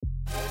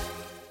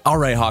All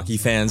right, hockey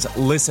fans,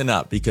 listen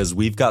up because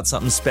we've got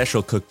something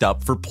special cooked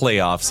up for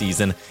playoff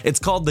season. It's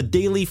called the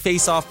Daily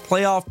Face-Off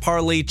Playoff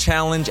Parlay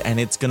Challenge, and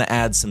it's going to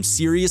add some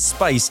serious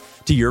spice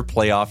to your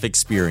playoff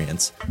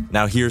experience.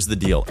 Now, here's the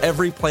deal.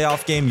 Every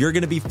playoff game, you're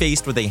going to be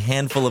faced with a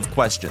handful of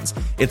questions.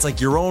 It's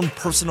like your own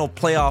personal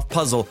playoff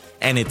puzzle,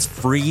 and it's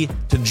free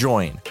to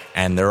join.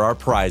 And there are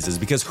prizes,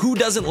 because who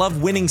doesn't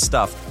love winning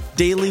stuff?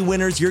 Daily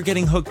winners, you're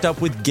getting hooked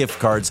up with gift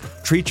cards.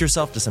 Treat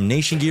yourself to some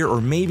Nation gear or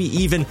maybe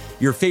even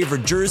your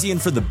favorite jersey.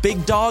 And for the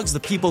big dogs, the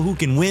people who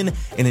can win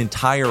an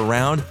entire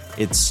round,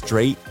 it's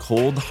straight,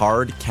 cold,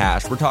 hard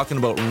cash. We're talking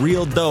about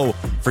real dough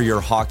for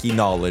your hockey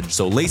knowledge.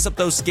 So lace up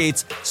those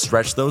skates,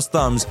 stretch those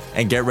thumbs,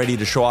 and get ready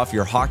to show off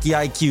your hockey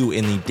IQ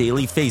in the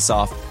Daily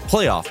Face-Off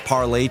Playoff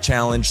Parlay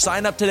Challenge.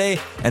 Sign up today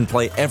and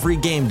play every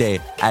game day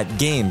at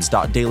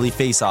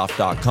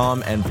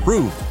games.dailyfaceoff.com and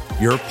prove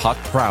your puck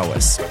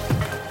prowess.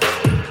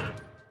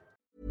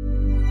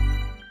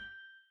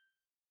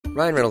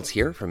 Ryan Reynolds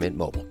here from Mint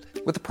Mobile.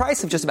 With the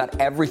price of just about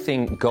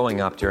everything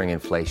going up during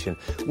inflation,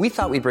 we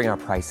thought we'd bring our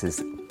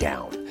prices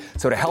down.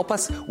 So to help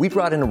us, we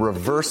brought in a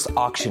reverse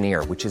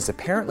auctioneer, which is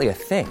apparently a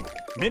thing.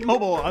 Mint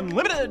Mobile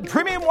Unlimited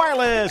Premium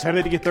Wireless. How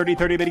to get 30,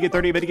 30, bit to get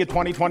 30, bit to get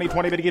 20, 20,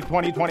 20, bit to get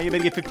 20, 20, bit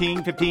to get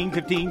 15, 15,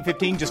 15,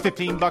 15, just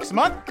 $15 a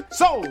month?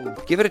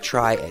 Sold! Give it a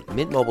try at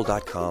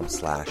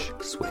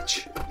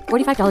mintmobile.com/switch.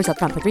 $45 up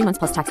front for 3 months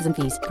plus taxes and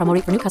fees. Promo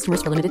rate for new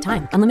customers for limited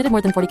time. Unlimited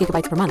more than 40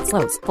 gigabytes per month.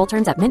 Slows full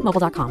terms at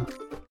mintmobile.com.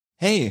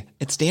 Hey,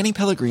 it's Danny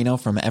Pellegrino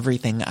from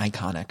Everything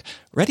Iconic.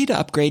 Ready to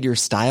upgrade your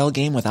style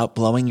game without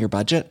blowing your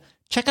budget?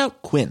 Check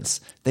out Quince.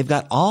 They've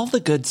got all the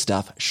good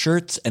stuff,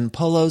 shirts and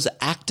polos,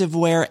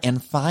 activewear,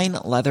 and fine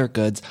leather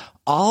goods,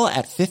 all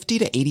at 50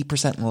 to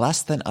 80%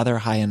 less than other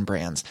high-end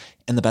brands.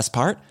 And the best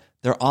part?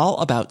 They're all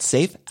about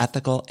safe,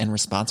 ethical, and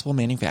responsible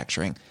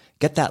manufacturing.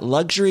 Get that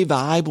luxury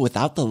vibe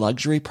without the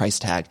luxury price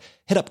tag.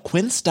 Hit up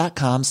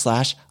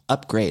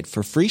quince.com/upgrade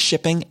for free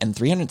shipping and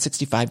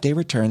 365-day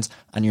returns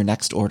on your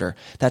next order.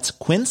 That's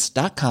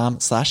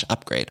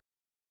quince.com/upgrade.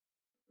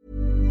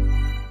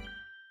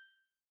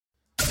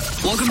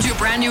 Welcome to a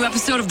brand new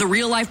episode of the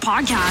Real Life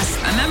Podcast,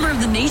 a member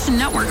of the Nation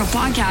Network of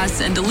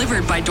Podcasts and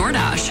delivered by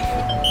DoorDash.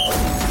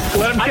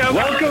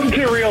 Welcome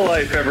to Real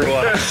Life,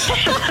 everyone.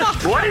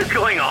 What is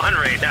going on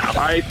right now?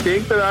 I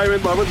think that I'm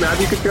in love with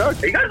Matthew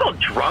Tkachuk. Are you guys all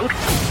drunk?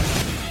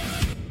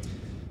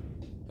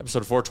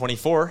 Episode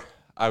 424.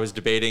 I was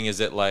debating, is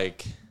it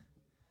like, do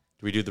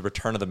we do the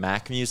Return of the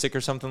Mac music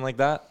or something like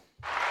that?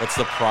 What's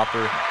the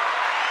proper...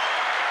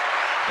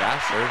 Yeah,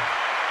 sure.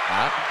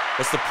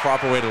 What's the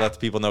proper way to let the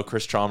people know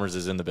Chris Chalmers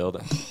is in the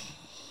building?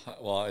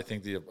 Well, I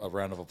think a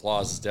round of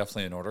applause is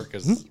definitely in order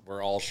because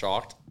we're all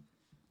shocked.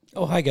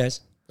 Oh, hi,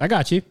 guys. I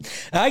got you.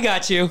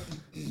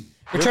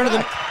 Return of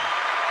the...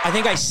 I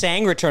think I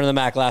sang Return of the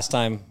Mac last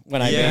time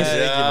when I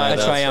made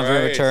a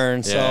triumphant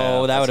return.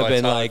 So that would have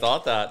been like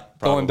thought that.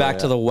 Going back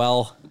to the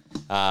well.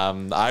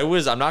 I'm not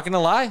going to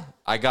lie.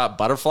 I got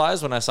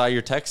butterflies when I saw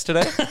your text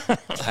today.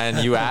 And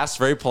you asked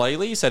very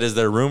politely, you said, is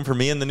there room for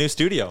me in the new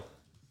studio?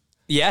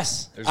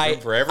 Yes. There's room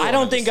for everyone. I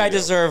don't think I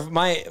deserve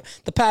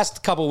the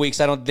past couple weeks.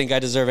 I don't think I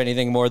deserve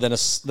anything more than a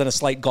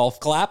slight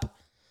golf clap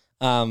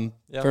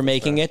for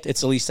making it.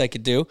 It's the least I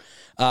could do.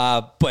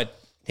 But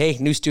hey,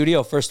 new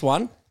studio, first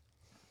one.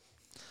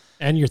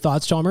 And your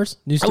thoughts, Chalmers?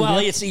 New studio? Well,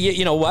 it's,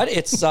 you know what?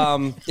 It's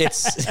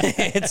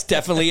it's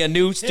definitely a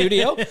new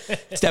studio.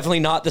 It's definitely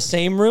not the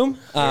same room.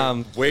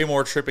 Way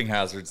more tripping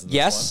hazards than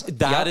yes, this one.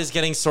 That is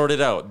getting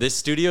sorted out. This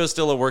studio is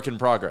still a work in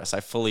progress. I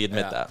fully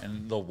admit that.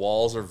 And the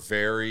walls are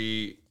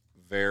very,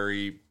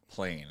 very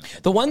plain.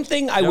 The one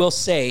thing I will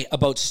say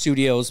about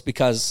studios,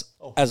 because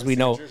as we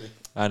know...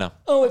 I know.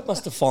 Oh, it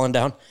must have fallen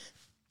down.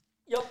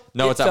 Yep.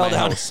 No, it's at my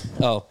house.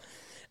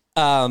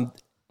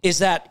 Is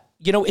that...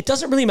 You know, it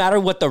doesn't really matter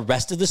what the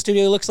rest of the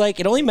studio looks like.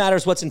 It only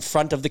matters what's in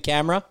front of the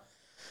camera.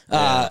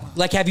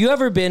 Like, have you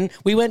ever been...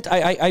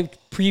 I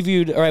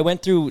previewed, or I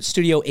went through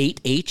Studio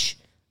 8H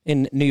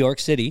in New York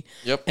City.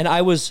 Yep. And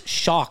I was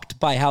shocked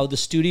by how the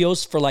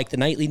studios for, like, the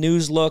nightly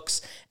news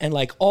looks and,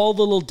 like, all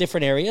the little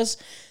different areas.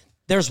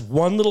 There's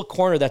one little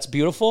corner that's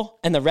beautiful,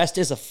 and the rest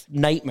is a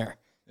nightmare.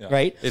 Yeah.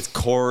 Right? It's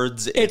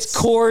cords. It's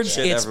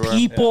everywhere.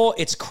 people.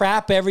 Yeah. It's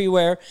crap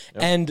everywhere.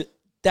 Yep. And...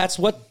 that's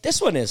what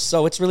this one is.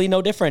 So it's really no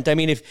different. I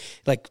mean,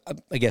 I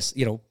guess,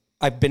 you know,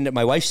 I've been at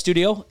my wife's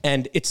studio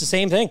and it's the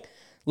same thing.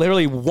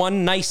 Literally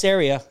one nice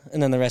area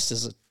and then the rest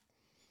is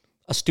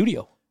a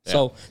studio.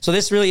 Yeah. So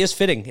this really is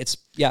fitting. It's,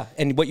 yeah.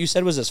 And what you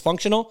said was it's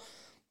functional.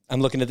 I'm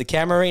looking at the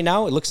camera right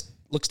now. It looks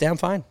damn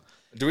fine.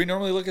 Do we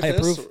normally look at I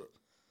this?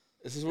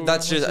 Approve.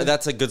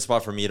 That's a good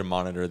spot for me to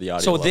monitor the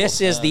audio. So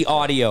this is the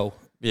audio.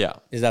 Yeah.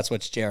 That's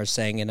what JR is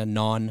saying in a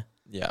non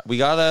we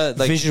gotta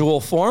visual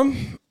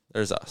form.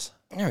 There's us.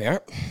 There we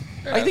are.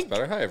 Yeah, I think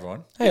better. Hi,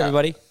 everyone. Hey,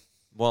 everybody.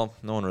 Well,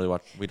 no one really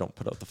watched. We don't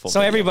put out the full. So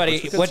video,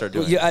 everybody,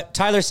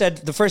 Tyler said,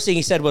 the first thing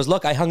he said was,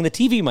 "Look, I hung the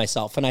TV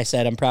myself," and I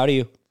said, "I'm proud of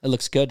you. It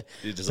looks good."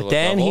 But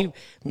then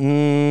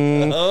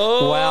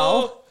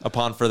well,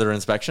 upon further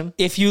inspection,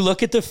 if you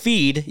look at the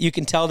feed, you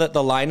can tell that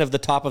the line of the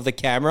top of the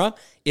camera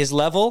is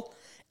level,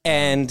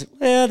 and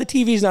the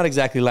TV's not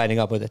exactly lining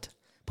up with it.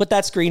 Put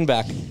that screen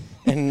back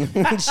and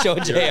show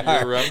JR. Your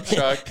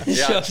Remchuk.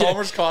 Yeah,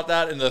 Chalmers caught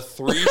that in the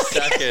 3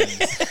 seconds.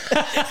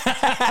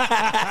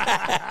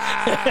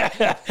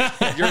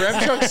 Your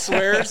Remchuk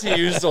swears he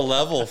used a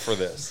level for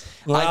this.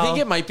 Well, I think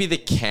it might be the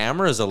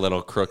camera's a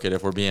little crooked,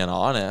 if we're being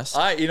honest.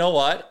 You know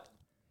what?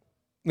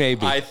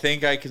 Maybe. I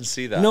think I can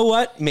see that. You know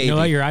what? Maybe. You know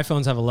what? Your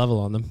iPhones have a level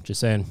on them. Just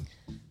saying.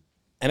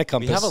 And a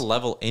compass. We have a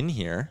level in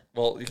here.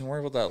 Well, you can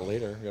worry about that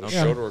later. We got a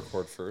show to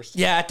record first.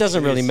 Yeah, it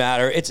doesn't really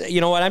matter. It's, you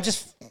know what? I'm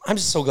just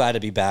so glad to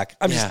be back.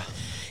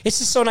 It's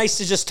just so nice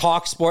to just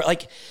talk sport.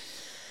 Like,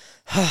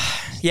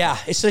 yeah,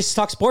 it's nice to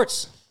talk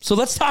sports. So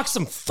let's talk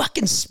some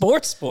fucking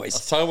sports, boys.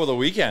 Let's talk about the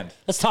weekend.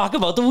 Let's talk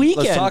about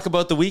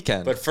the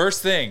weekend. But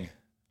first thing,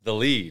 the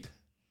lead.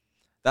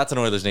 That's an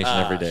Oilers Nation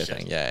everyday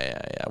thing. Yeah.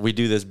 We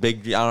do this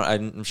big.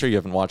 I'm sure you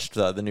haven't watched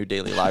the new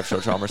daily live show,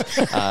 Chalmers.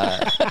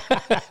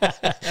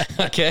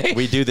 Okay.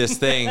 We do this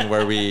thing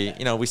where we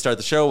start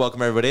the show,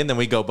 welcome everybody in, then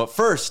we go, but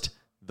first,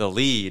 the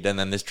lead, and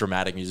then this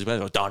dramatic music.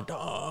 Go, dun,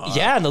 dun.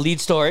 Yeah, and the lead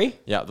story.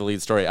 Yeah, the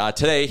lead story.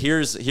 Today, here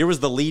was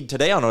the lead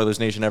today on Oilers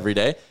Nation Every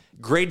Day.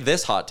 Grade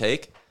this hot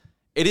take.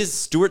 It is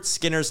Stuart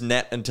Skinner's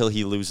net until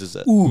he loses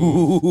it.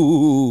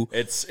 Ooh.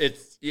 It's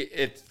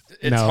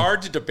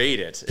hard to debate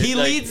it. He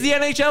leads the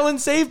NHL in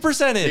save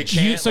percentage.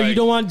 You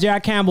don't want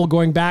Jack Campbell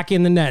going back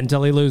in the net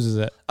until he loses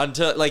it.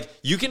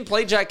 You can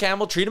play Jack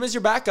Campbell, treat him as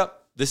your backup.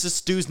 This is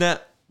Stu's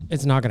net.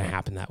 It's not going to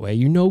happen that way.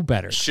 You know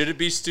better. Should it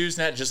be Stu's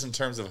net just in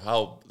terms of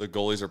how the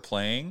goalies are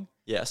playing?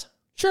 Yes.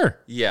 Sure.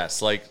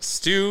 Yes, like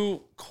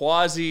Stu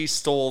quasi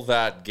stole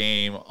that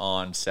game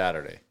on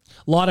Saturday.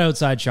 A lot of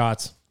outside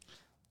shots.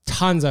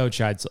 Tons of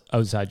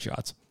outside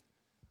shots.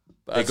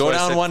 They go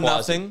down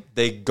 1-0.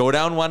 They go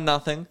down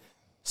 1-0.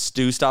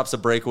 Stu stops a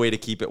breakaway to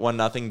keep it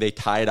 1-0. They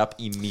tie it up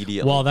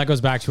immediately. Well, that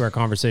goes back to our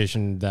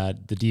conversation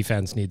that the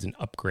defense needs an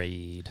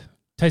upgrade.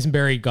 Tyson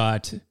Barrie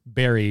got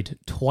buried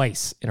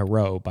twice in a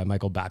row by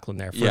Michael Backlund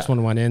there. First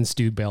one went in,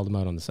 Stu bailed him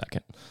out on the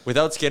second.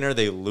 Without Skinner,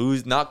 they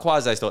lose. Not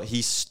quasi stole.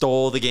 He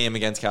stole the game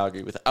against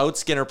Calgary. Without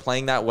Skinner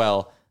playing that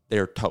well,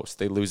 they're toast.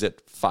 They lose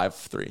it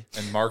 5-3.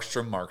 And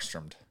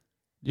Markstrom'd.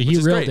 He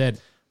really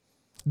did.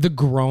 The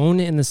groan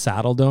in the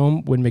Saddle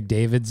Dome when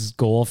McDavid's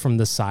goal from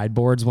the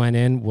sideboards went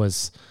in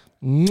was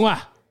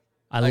mwah.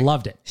 I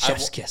loved it.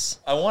 Chef's kiss.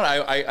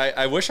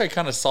 I wish I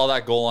kind of saw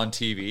that goal on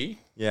TV.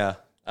 Yeah.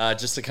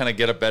 Just to kind of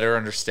get a better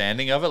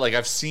understanding of it. Like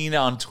I've seen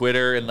on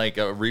Twitter and like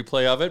a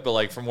replay of it, but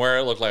like from where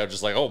it looked like I was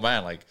just like, oh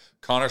man, like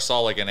Connor saw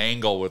like an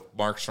angle with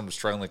Markstrom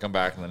struggling to come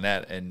back in the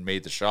net and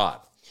made the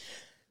shot.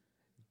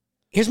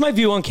 Here's my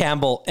view on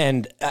Campbell,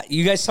 and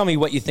you guys tell me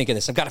what you think of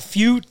this. I've got a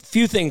few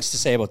things to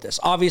say about this.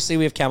 Obviously,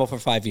 we have Campbell for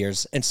 5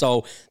 years, and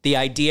so the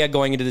idea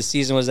going into the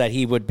season was that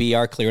he would be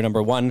our clear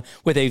number one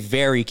with a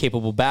very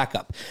capable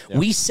backup. Yep.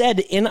 We said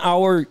in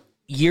our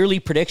yearly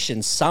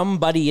predictions,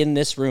 somebody in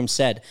this room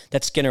said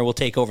that Skinner will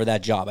take over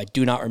that job. I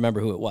do not remember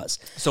who it was.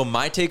 So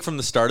my take from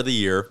the start of the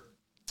year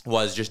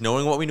was just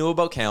knowing what we knew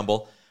about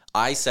Campbell.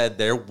 I said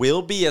there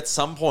will be at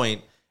some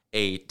point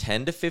a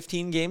 10 to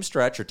 15 game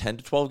stretch or 10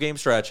 to 12 game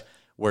stretch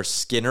where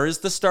Skinner is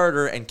the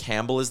starter and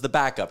Campbell is the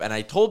backup. And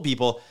I told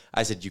people,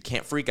 I said, you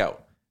can't freak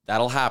out.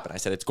 That'll happen. I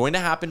said, it's going to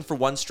happen for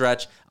one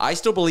stretch. I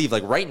still believe,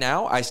 like right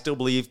now, I still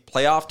believe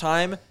playoff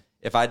time,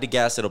 if I had to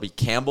guess, it'll be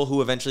Campbell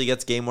who eventually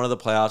gets game one of the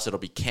playoffs. It'll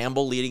be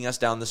Campbell leading us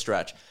down the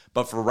stretch.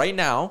 But for right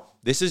now,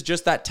 this is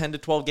just that 10 to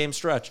 12 game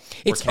stretch.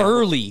 It's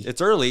early.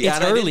 It's early.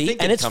 It's early,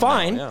 and it's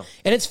fine. And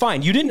it's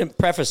fine. You didn't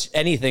preface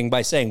anything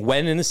by saying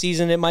when in the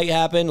season it might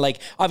happen. Like,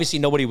 obviously,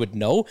 nobody would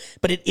know,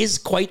 but it is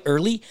quite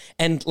early.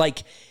 And,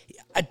 like,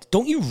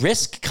 don't you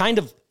risk kind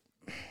of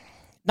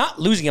not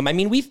losing him? I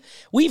mean,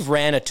 we've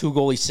ran a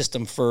 2-goalie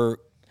system for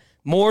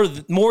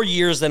more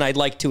years than I'd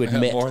like to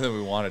admit. More than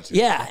we wanted to.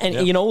 Yeah,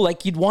 and you know,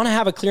 like you'd want to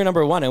have a clear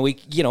number one. And we,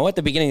 you know, at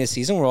the beginning of the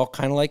season, we're all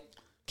kind of like,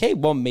 okay,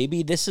 well,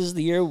 maybe this is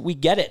the year we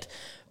get it.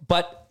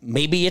 But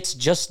maybe it's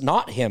just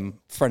not him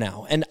for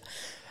now. And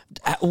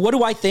what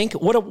do I think?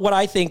 What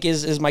I think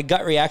is my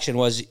gut reaction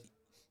was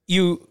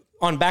you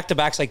on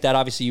back-to-backs like that,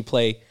 obviously you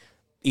play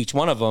each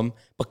one of them,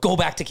 but go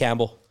back to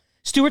Campbell.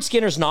 Stuart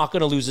Skinner's not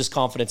going to lose his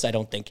confidence, I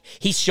don't think.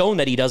 He's shown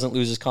that he doesn't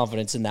lose his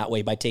confidence in that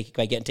way by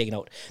getting taken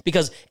out.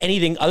 Because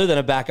anything other than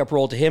a backup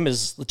role to him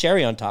is the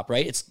cherry on top,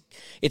 right?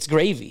 It's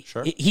gravy.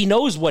 Sure. He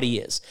knows what he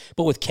is.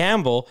 But with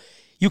Campbell,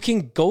 you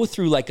can go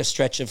through like a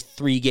stretch of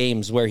 3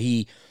 games where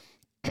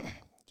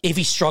if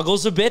he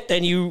struggles a bit,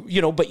 then you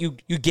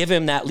give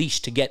him that leash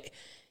to get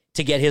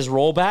his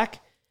role back.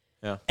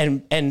 Yeah.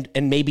 And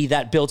maybe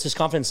that builds his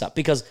confidence up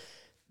because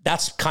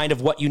that's kind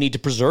of what you need to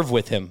preserve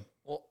with him.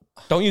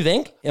 Don't you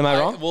think? Am I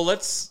wrong? Well,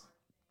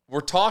 we're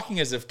talking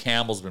as if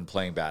Campbell's been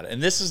playing bad.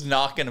 And this is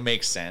not going to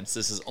make sense.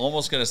 This is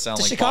almost going to sound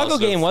like the Chicago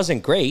game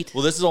wasn't great.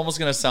 Well, this is almost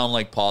going to sound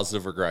like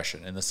positive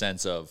regression in the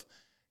sense of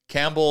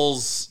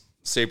Campbell's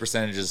save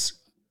percentages,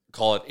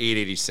 call it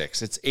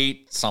 886. It's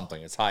 8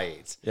 something. It's high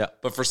 8s. Yeah.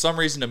 But for some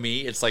reason to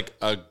me, it's like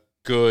a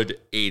good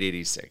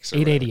 886.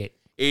 888.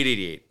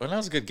 888. Well, that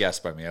was a good guess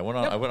by me. I went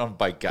on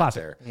by gut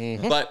Classic. there.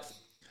 Mm-hmm. But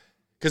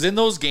because in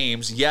those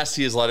games, yes,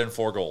 he has let in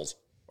 4 goals.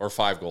 Or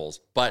 5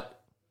 goals.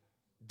 But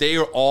they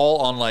are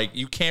all on like,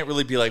 you can't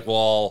really be like,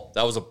 well,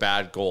 that was a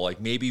bad goal. Like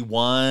maybe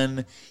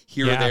one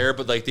here or there,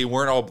 but like they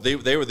weren't all,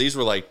 these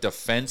were like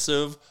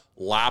defensive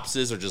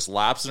lapses or just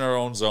laps in our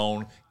own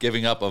zone,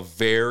 giving up a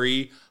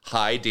very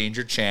high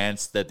danger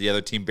chance that the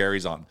other team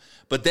buries on.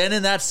 But then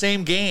in that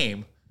same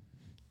game,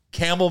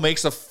 Campbell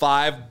makes a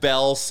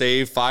 5-bell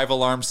save,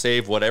 5-alarm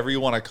save, whatever you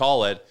want to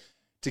call it,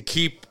 to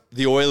keep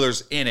the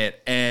Oilers in it,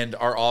 and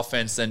our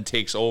offense then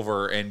takes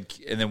over, and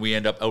then we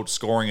end up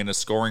outscoring in a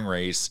scoring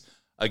race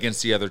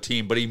against the other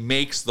team. But he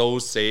makes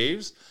those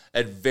saves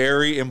at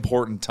very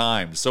important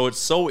times. So it's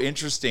so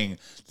interesting,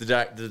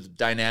 the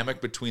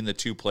dynamic between the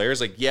two players.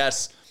 Like,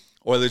 yes,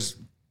 Oilers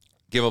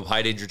give up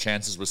high danger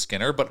chances with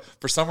Skinner, but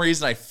for some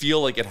reason I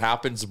feel like it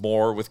happens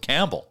more with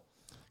Campbell.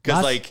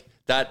 Because like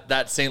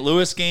that St.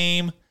 Louis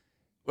game,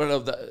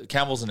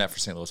 Campbell's in net for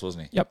St. Louis,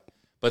 wasn't he? Yep.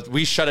 But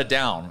we shut it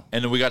down,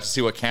 and then we got to see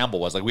what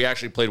Campbell was. Like, we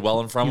actually played well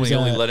in front, and he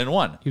only let in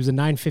one. He was a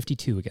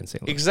 952 against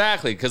St. Louis.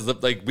 Exactly, because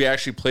like we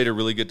actually played a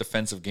really good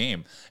defensive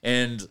game.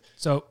 And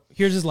so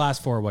here's his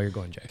last 4 while you're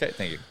going, Jay. Okay,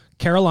 thank you.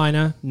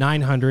 Carolina,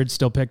 900,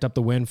 still picked up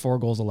the win, 4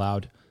 goals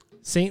allowed.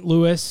 St.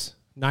 Louis,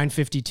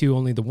 952,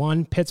 only the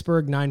 1.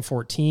 Pittsburgh,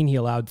 914, he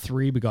allowed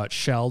 3, but got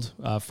shelled,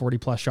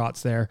 40-plus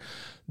shots there.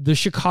 The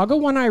Chicago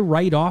one I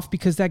write off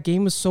because that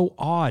game was so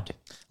odd.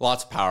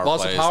 Lots of power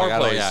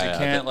plays. You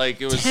can't, like,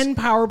 it was 10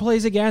 power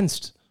plays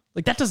against.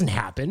 Like, that doesn't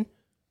happen.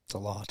 It's a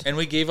lot. And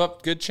we gave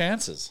up good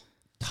chances.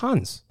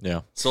 Tons.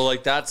 Yeah. So,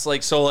 like, that's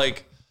like, so,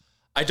 like,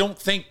 I don't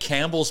think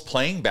Campbell's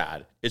playing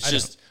bad. It's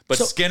just, but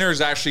Skinner's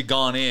actually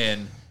gone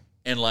in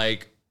and,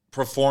 like,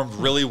 performed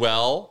really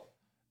well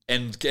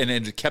and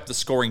kept the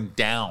scoring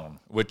down,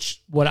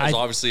 which is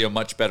obviously a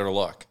much better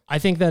look. I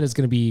think that is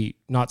going to be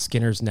not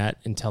Skinner's net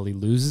until he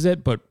loses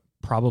it, but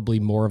probably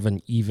more of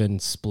an even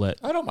split.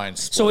 I don't mind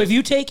splitting. So if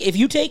you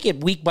take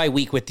it week by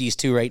week with these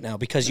two right now,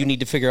 because you need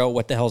to figure out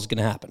what the hell is going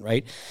to happen,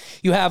 right?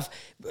 You have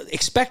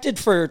expected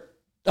for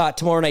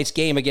tomorrow night's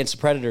game against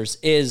the Predators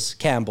is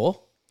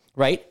Campbell,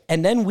 right?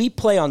 And then we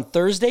play on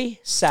Thursday,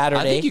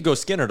 Saturday. I think you go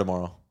Skinner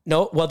tomorrow.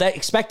 No, well,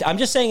 I'm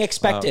just saying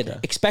expected. Oh, okay.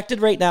 Expected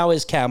right now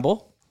is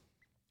Campbell.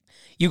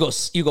 You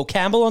go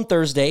Campbell on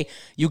Thursday.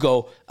 You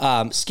go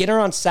Skinner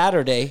on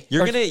Saturday.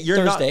 Thursday.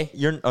 Thursday.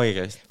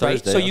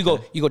 Right? So you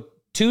go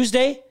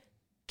Tuesday,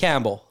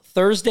 Campbell.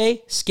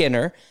 Thursday,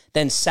 Skinner.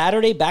 Then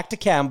Saturday back to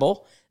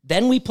Campbell.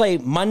 Then we play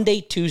Monday,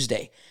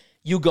 Tuesday.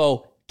 You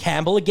go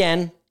Campbell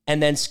again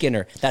and then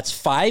Skinner. That's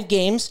 5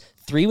 games,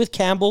 3 with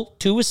Campbell,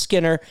 2 with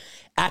Skinner.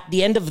 At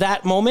the end of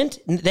that moment,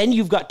 then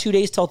you've got 2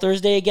 days till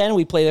Thursday again.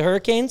 We play the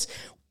Hurricanes.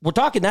 We're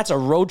talking that's a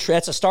road trip.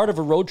 That's a start of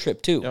a road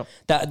trip too.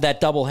 Yep.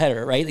 That double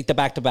header, right? Like the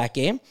back-to-back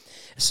game.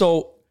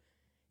 So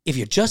if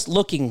you're just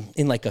looking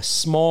in like a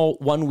small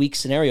 1 week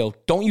scenario,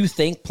 don't you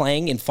think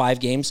playing in 5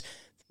 games,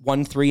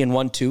 1-3 and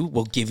 1-2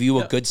 will give you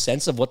a good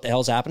sense of what the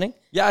hell's happening?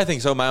 Yeah, I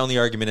think so. My only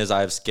argument is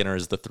I have Skinner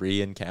as the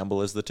 3 and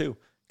Campbell as the 2.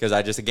 Because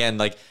I just, again,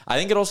 like, I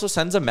think it also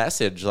sends a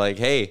message like,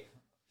 hey,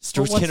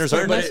 Stuart Skinner's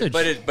our message.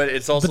 But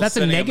it's also that's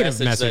a negative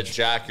message that,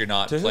 Jack, you're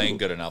not playing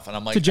good enough. And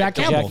I'm like, to Jack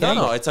Campbell.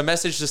 No, it's a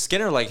message to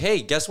Skinner like,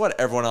 hey, guess what?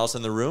 Everyone else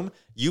in the room,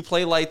 you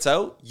play lights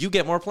out, you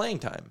get more playing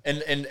time.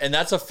 And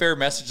that's a fair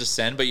message to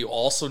send, but you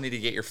also need to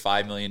get your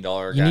 $5 million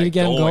guy You need to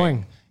get him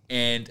going.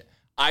 And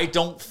I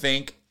don't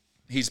think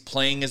he's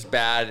playing as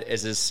bad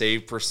as his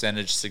save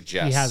percentage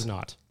suggests. He has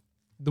not.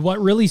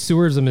 What really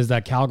sewers him is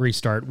that Calgary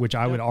start, which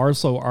I would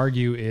also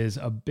argue is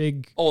a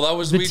big... Oh, that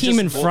was... The team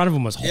in front of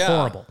him was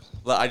horrible.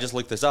 I just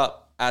looked this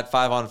up. At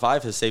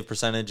 5-on-5, his save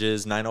percentage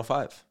is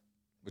 .905.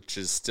 Which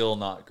is still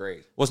not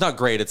great. Well, it's not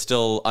great. It's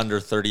still under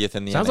 30th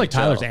in the Sounds NHL. like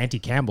Tyler's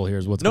anti-Campbell here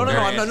is what's going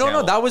on.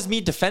 No. That was me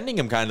defending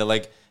him kind of.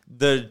 Like,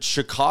 the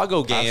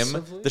Chicago game...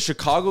 Passively? The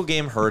Chicago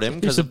game hurt him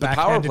because of the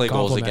power play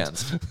goals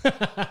against.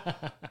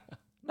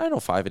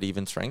 905 at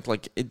even strength.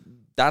 Like,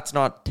 that's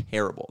not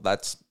terrible.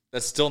 That's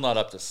still not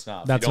up to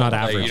snuff. That's not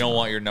average. You don't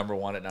want your number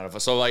one at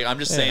 905. So, like, I'm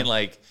just saying,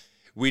 like,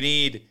 we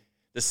need...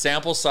 The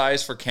sample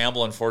size for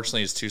Campbell,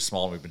 unfortunately, is too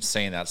small. We've been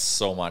saying that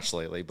so much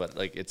lately, but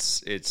like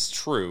it's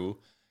true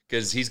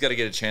because he's got to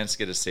get a chance to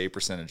get his save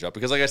percentage up.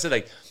 Because, like I said,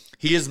 like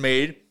he has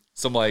made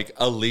some like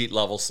elite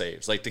level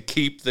saves, like to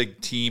keep the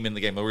team in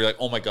the game. Where we're like,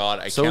 oh my god,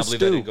 I can't believe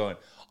that he's going.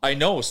 I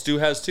know Stu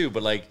has too,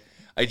 but like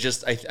I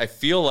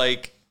feel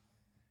like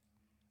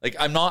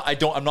I'm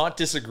not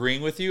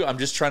disagreeing with you. I'm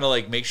just trying to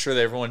like make sure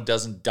that everyone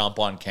doesn't dump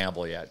on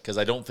Campbell yet because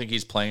I don't think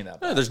he's playing that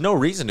bad. No, there's no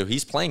reason to.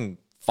 He's playing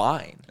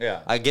fine.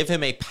 Yeah. I give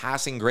him a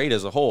passing grade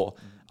as a whole.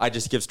 I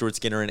just give Stuart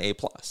Skinner an A+.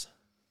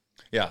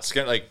 Yeah,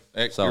 Skinner,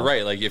 you're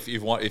right. Like if you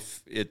want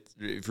to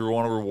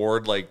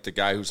reward like the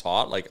guy who's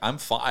hot, like I'm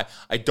fine.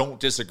 I don't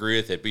disagree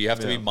with it, but you have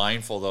to be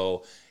mindful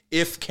though.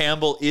 If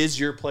Campbell is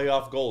your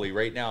playoff goalie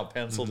right now,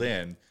 penciled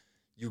in,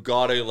 you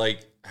gotta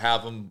like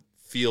have him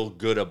feel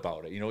good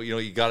about it.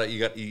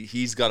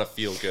 He's gotta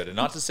feel good, and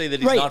not to say that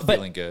he's not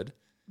feeling good.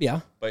 Yeah,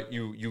 but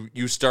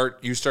you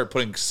start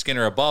putting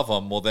Skinner above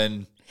him. Well,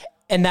 then.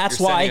 And that's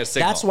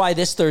why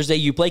this Thursday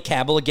you play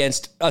Campbell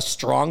against a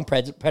strong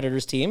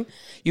Predators team.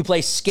 You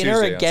play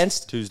Skinner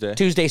against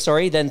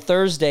Tuesday. Then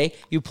Thursday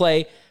you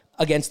play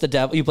against the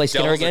Devil. You play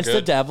Skinner Devils are against good.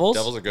 the Devils.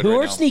 Devils are good who right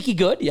are now. sneaky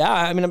good. Yeah,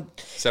 I mean,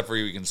 Except for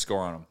you can score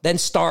on them. then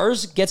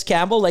Stars gets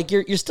Campbell. Like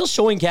you're still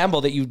showing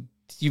Campbell that you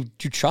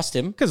trust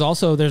him. Because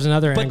also there's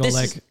another But angle. this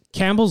Like is-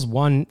 Campbell's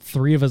won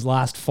 3 of his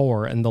last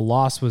 4, and the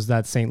loss was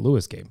that St.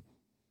 Louis game.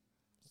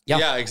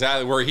 Yeah,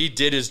 exactly. Where he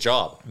did his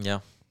job. Yeah.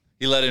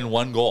 He let in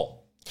 1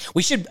 goal.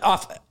 We should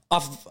off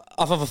of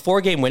a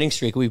 4-game winning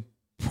streak. We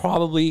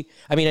probably.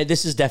 I mean,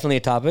 this is definitely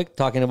a topic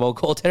talking about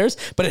goaltenders,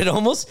 but it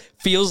almost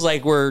feels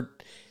like we're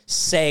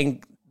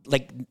saying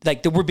like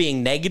that we're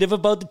being negative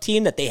about the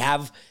team that they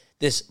have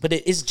this, but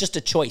it is just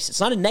a choice. It's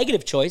not a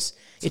negative choice.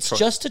 It's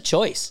just a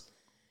choice,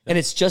 and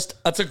it's just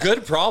It's a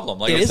good problem.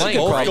 Like It is a good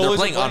problem. They're goalies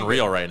playing are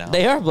unreal right now.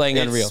 they are playing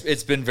unreal.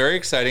 It's been very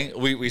exciting.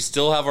 We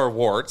still have our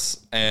warts,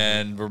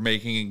 and we're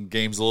making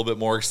games a little bit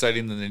more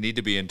exciting than they need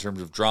to be in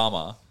terms of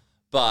drama.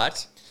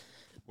 But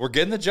we're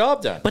getting the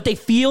job done. But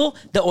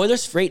the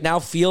Oilers right now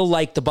feel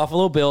like the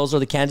Buffalo Bills or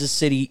the Kansas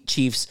City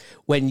Chiefs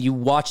when you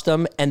watch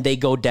them and they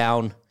go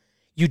down.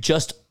 You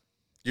just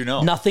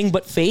nothing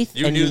but faith,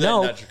 You and knew you that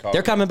know in that Chicago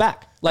they're coming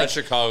back. Like that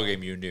Chicago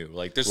game, you knew.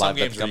 Like there's Live some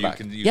games where come back.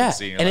 you yeah, can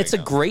see. and it's a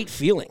great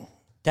feeling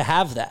to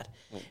have that.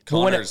 But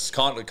when it-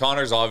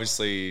 Connor's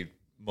obviously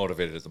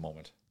motivated at the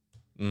moment.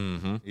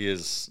 Mm-hmm. He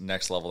is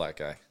next level. That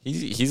guy.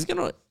 He's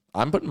gonna.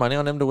 I'm putting money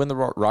on him to win the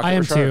Rocket. I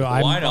am Richard. too.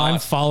 Why not? I'm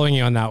following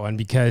you on that one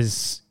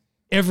because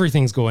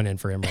everything's going in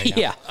for him right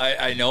now. yeah,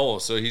 I know.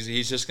 So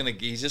he's just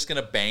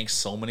gonna bank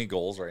so many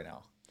goals right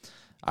now.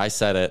 I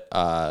said it.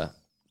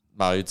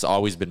 Well, it's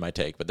always been my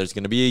take, but there's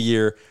going to be a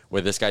year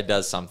where this guy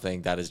does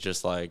something that is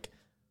just like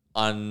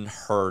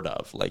unheard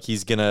of. Like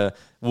he's gonna.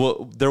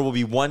 There will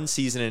be one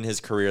season in his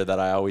career that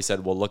I always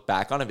said we'll look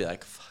back on and be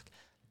like, "Fuck,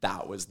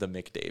 that was the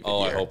McDavid."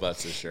 Oh, year. I hope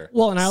that's this year.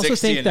 Well, and I also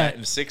 60 think and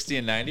that 60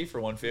 and 90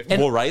 for 150.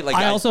 Well, right? Like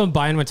I also am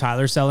buying what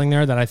Tyler's selling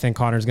there, that I think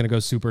Connor's going to go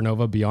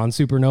supernova beyond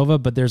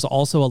supernova, but there's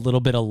also a little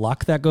bit of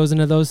luck that goes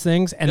into those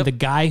things. And the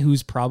guy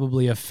who's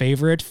probably a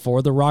favorite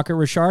for the Rocket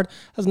Richard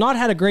has not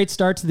had a great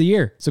start to the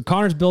year. So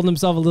Connor's building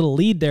himself a little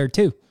lead there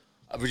too.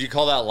 Would you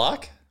call that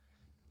luck?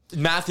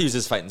 Matthews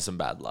is fighting some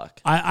bad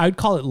luck. I'd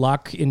call it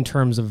luck in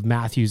terms of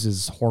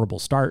Matthews' horrible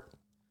start.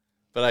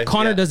 But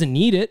Connor doesn't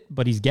need it,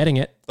 but he's getting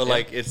it. But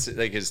like it's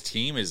like his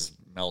team is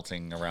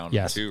melting around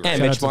Yes. him too. Right?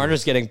 and Mitch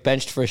Marner's getting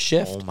benched for a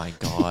shift. Oh my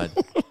god!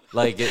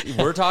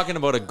 We're talking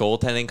about a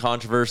goaltending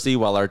controversy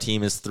while our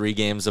team is 3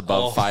 games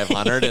above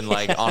 500 and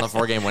like on a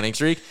 4-game winning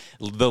streak.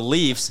 The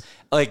Leafs,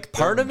 like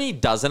part of me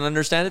doesn't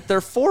understand it. They're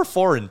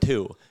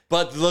 4-4-2.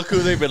 But look who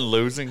they've been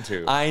losing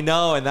to. I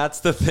know, and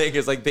that's the thing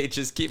is like they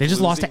just keep. They just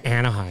lost losing. to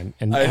Anaheim.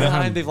 And Anaheim,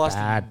 Anaheim, they've lost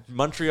bad. to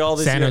Montreal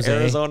this San year, Jose.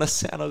 Arizona,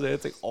 San Jose.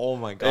 It's like, oh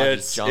my god,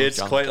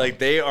 It's quite like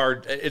they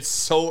are. It's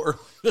so early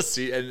to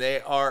see, and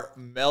they are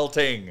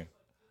melting.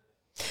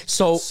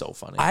 So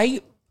funny.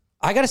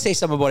 I got to say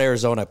something about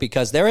Arizona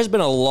because there has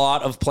been a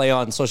lot of play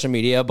on social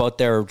media about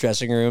their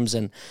dressing rooms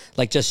and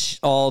like just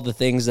all the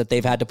things that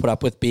they've had to put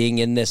up with being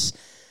in this,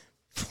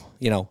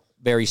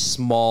 very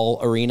small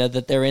arena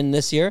that they're in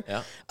this year.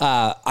 Yeah.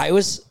 I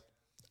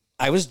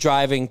was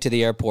driving to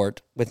the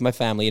airport with my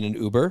family in an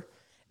Uber,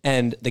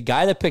 and the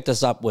guy that picked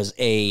us up was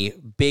a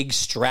big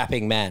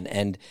strapping man,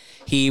 and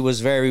he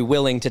was very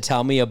willing to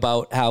tell me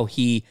about how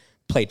he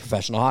played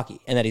professional hockey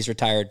and that he's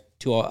retired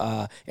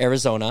to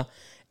Arizona,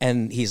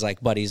 and he's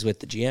like buddies with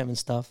the GM and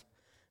stuff.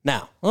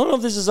 Now, I don't know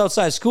if this is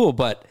outside school,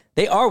 but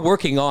they are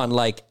working on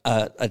like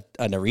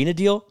an arena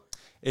deal.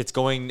 It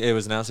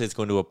was announced it's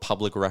going to a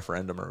public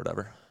referendum or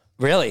whatever.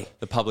 Really?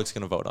 The public's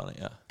going to vote on it,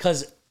 yeah.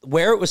 Because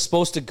where it was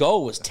supposed to go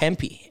was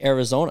Tempe,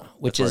 Arizona,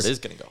 which That's where it is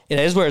gonna go. It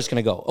is where it's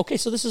going to go. Okay,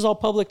 so this is all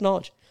public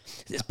knowledge.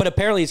 But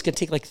apparently it's going to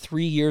take like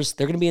 3 years.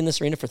 They're going to be in this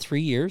arena for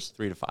 3 years.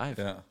 3 to 5.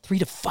 Yeah. 3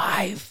 to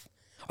 5.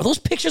 Are those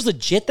pictures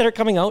legit that are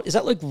coming out? Is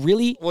that like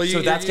really? Well,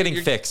 So that's getting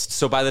fixed.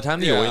 So by the time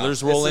the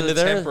Oilers roll this is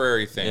into a there,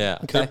 temporary thing. Yeah.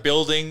 They're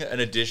building an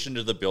addition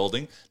to the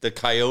building. The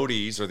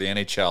Coyotes or the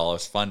NHL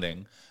is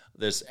funding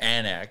this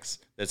annex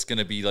that's going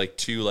to be like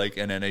to like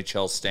an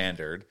NHL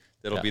standard.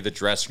 That'll be the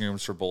dressing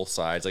rooms for both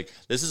sides. Like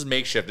this is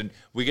makeshift, and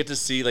we get to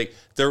see like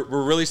we're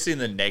really seeing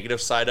the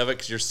negative side of it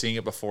because you're seeing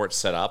it before it's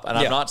set up. And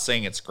I'm not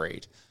saying it's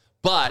great,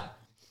 but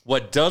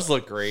what does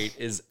look great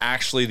is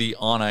actually the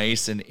on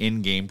ice and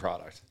in game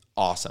product.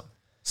 awesome.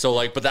 So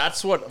like, but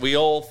that's what we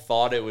all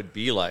thought it would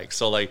be like.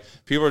 So like,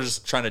 people are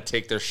just trying to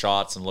take their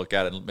shots and look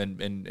at it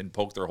and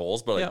poke their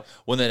holes. But like,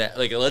 when then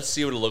like, let's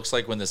see what it looks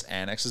like when this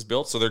annex is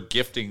built. So they're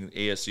gifting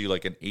ASU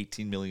like an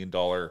 $18 million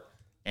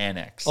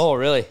annex. Oh,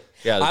 really?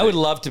 Yeah, I would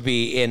love to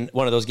be in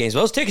one of those games.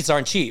 Those tickets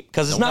aren't cheap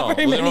because there's not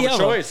very many of them.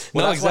 Well, No,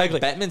 that's exactly.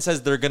 why Bettman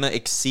says they're going to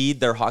exceed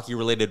their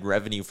hockey-related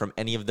revenue from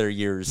any of their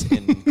years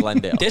in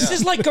Glendale. This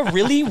is like a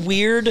really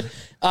weird,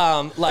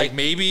 like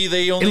maybe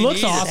they only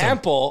need a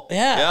sample.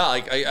 Yeah. Yeah,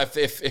 like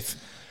if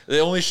the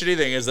only shitty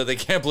thing is that they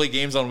can't play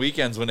games on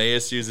weekends when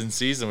ASU's in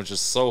season, which is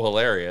so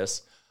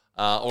hilarious.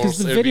 Or else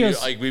the it'd be,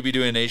 videos- like we'd be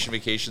doing a nation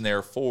vacation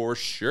there for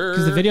sure.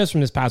 Because the videos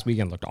from this past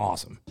weekend looked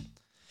awesome.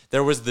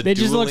 There was the They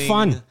just look dueling-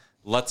 fun.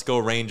 let's go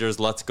Rangers,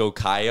 let's go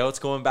Coyotes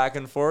going back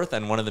and forth.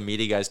 And one of the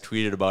media guys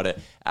tweeted about it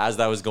as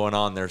that was going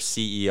on. Their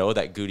CEO,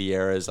 that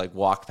Gutierrez, like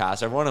walked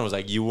past everyone and was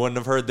like, you wouldn't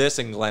have heard this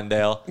in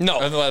Glendale.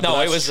 No,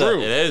 it was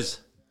true. It is.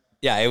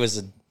 Yeah, it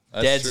was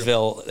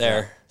Deadsville there.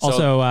 Yeah.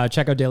 Also,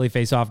 check out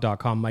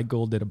dailyfaceoff.com. Mike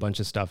Gould did a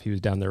bunch of stuff. He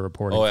was down there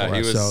reporting. Oh, yeah, for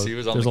he us. was. He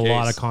was on there's the a case.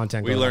 lot of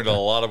content. We learned a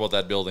lot about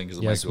that building because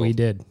of yes, Mike Gould. we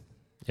did.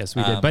 Yes,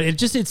 we did. But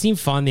it seemed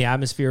fun. The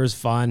atmosphere was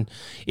fun.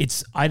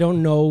 I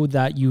don't know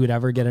that you would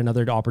ever get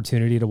another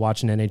opportunity to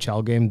watch an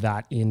NHL game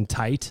that in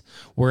tight.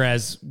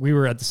 Whereas we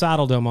were at the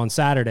Saddle Dome on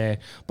Saturday.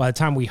 By the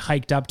time we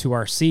hiked up to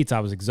our seats, I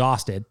was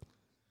exhausted.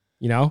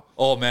 You know?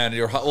 Oh man,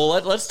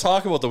 let's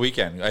talk about the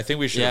weekend. I think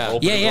we should.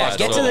 Open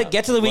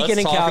Get to the weekend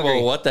in Calgary. Let's talk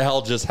about what the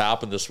hell just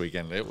happened this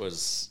weekend. It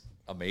was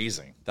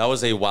amazing. That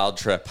was a wild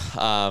trip.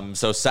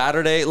 So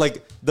Saturday,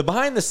 like the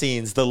behind the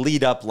scenes, the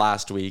lead up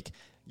last week,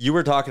 you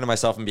were talking to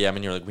myself and BM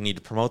and you're like, we need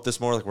to promote this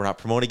more. Like we're not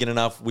promoting it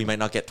enough. We might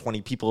not get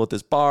 20 people at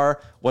this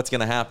bar. What's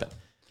going to happen?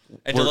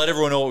 And to let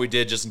everyone know what we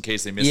did, just in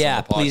case they missed it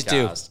on the podcast, please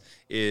do.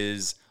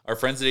 Is our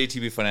friends at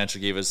ATB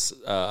Financial gave us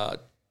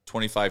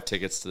 25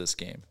 tickets to this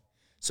game.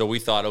 So we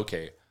thought,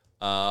 okay,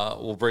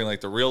 we'll bring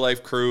like the real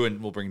life crew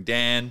and we'll bring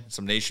Dan,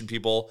 some Nation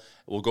people.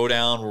 We'll go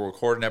down, we'll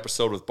record an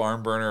episode with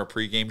Barn Burner, a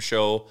pregame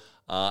show,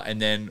 and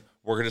then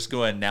we're just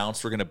going to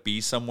announce we're going to be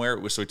somewhere.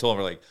 So we told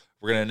them,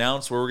 we're going to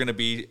announce where we're going to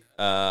be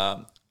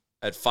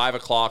at 5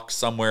 o'clock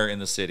somewhere in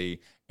the city,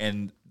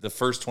 and the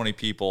first 20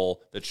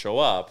 people that show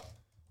up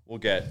will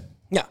get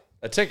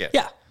a ticket.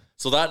 Yeah.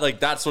 So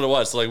that's what it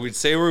was. So we'd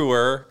say where we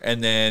were,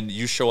 and then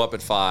you show up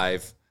at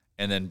 5,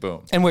 and then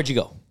boom. And where'd you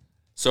go?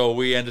 So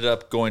we ended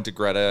up going to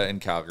Greta in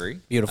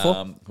Calgary.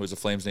 Beautiful. Who's a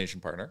Flames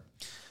Nation partner.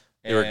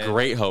 They were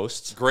great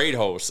hosts. Great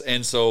hosts.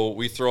 And so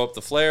we throw up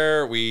the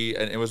flare. And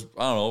it was,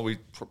 I don't know, we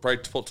probably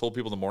told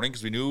people in the morning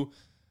because we knew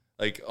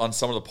on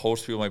some of the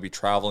posts people might be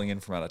traveling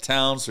in from out of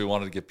town. So we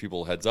wanted to give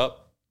people a heads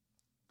up.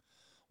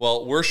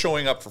 Well, we're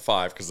showing up for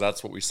 5 because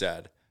that's what we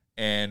said.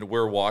 And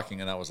we're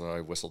walking, and that was,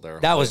 I whistled there.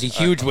 That was a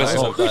huge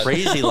whistle.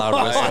 Crazy loud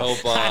whistle. I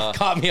hope, that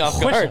caught me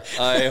off guard.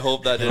 I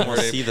hope that didn't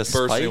see the burst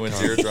spike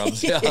anyone's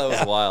eardrums. Yeah, that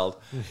was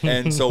wild.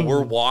 And so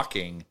we're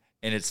walking,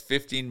 and it's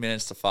 15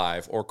 minutes to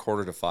 5, or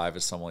quarter to 5,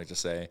 as some like to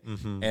say.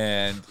 Mm-hmm.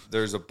 And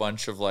there's a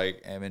bunch of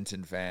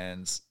Edmonton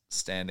fans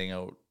standing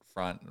out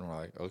front, and we're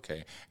like,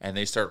 okay. And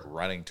they start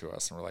running to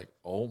us, and we're like,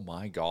 oh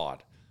my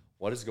God,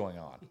 what is going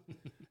on?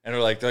 And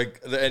we're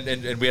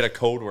and we had a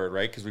code word,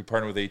 right? Because we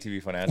partnered with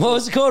ATB Financial. What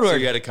was the code word? So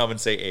you had to come and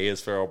say A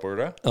is for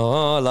Alberta.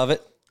 Oh, I love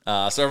it.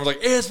 So everyone's like,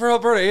 A is for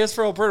Alberta, A is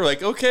for Alberta. We're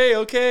like,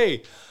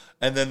 okay.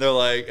 And then they're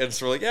like, and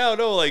so we're like, yeah,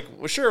 no,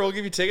 well, sure, we'll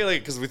give you a ticket.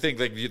 Because we think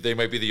they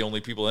might be the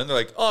only people in. They're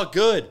like, oh,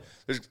 good.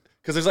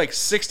 Because there's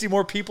 60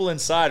 more people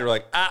inside. We're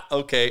like,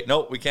 okay,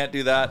 no, we can't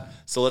do that.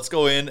 So let's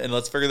go in and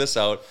let's figure this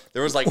out.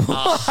 There was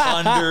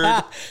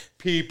 100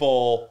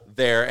 people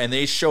there, and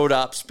they showed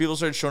up. People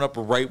started showing up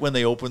right when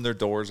they opened their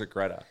doors at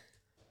Greta.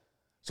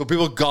 So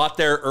people got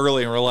there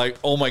early, and we're like,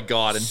 oh my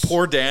God. And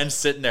poor Dan's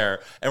sitting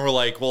there, and we're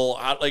like, well,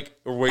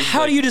 we're waiting.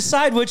 How do you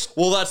decide which?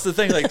 Well, that's the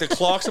thing. The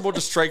clock's about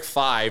to strike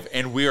 5,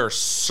 and we are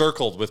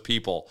circled with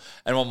people.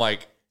 And I'm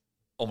like,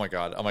 oh my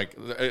God. I'm like,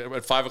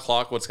 at 5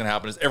 o'clock, what's going to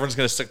happen is everyone's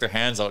going to stick their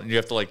hands out, and you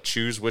have to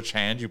choose which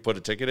hand you put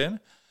a ticket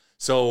in.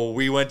 So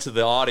we went to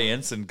the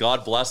audience, and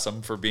God bless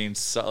them for being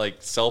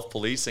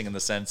self-policing in the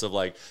sense of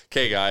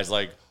okay, guys,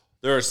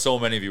 there are so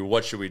many of you.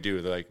 What should we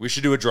do? They're like, we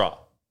should do a draw.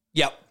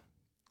 Yep.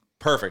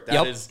 Perfect.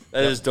 That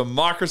is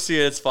democracy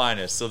at its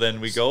finest. So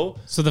then we go.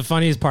 So the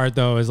funniest part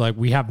though is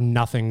we have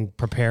nothing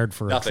prepared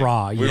for a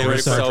draw. We were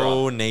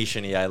so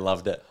nation-y. I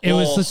loved it. It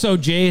was so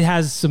Jay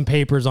has some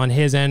papers on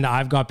his end.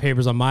 I've got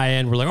papers on my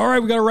end. We're like, all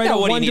right, we got to write out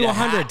 1 to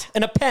 100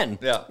 and a pen.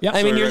 Yeah.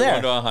 I mean, you're there.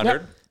 1 to 100.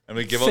 Yep. And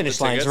we give finish up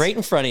the lines tickets. right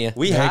in front of you.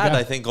 We had,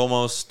 I think,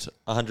 almost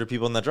 100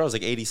 people in that draw. It was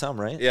 80 some,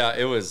 right? Yeah,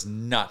 it was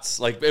nuts.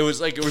 It was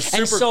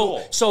super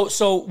cool.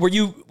 So were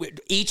you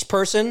each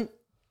person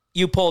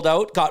you pulled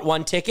out got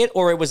one ticket,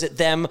 or was it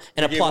them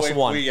and a plus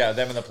one?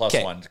 Them and the plus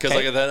one.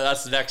 Because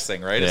that's the next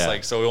thing, right? Yeah.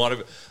 It's so we want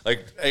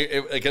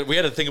to we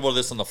had to think about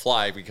this on the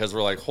fly because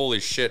we're like, holy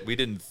shit, we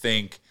didn't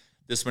think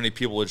this many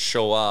people would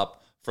show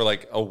up for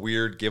a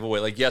weird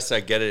giveaway. Yes, I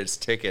get it, it's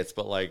tickets,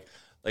 but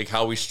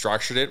how we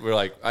structured it, we're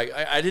like,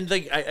 I didn't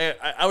think,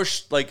 I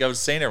was I was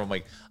saying to everyone, I'm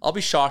like, I'll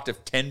be shocked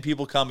if 10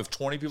 people come, if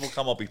 20 people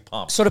come, I'll be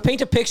pumped. So to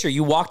paint a picture,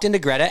 you walked into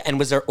Greta and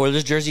was there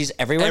Oilers jerseys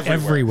everywhere?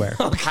 Everywhere.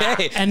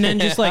 Okay. And then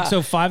just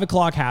so 5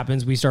 o'clock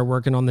happens, we start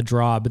working on the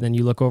draw, but then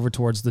you look over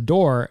towards the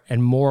door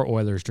and more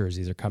Oilers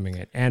jerseys are coming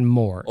in and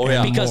more. Oh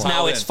yeah. Because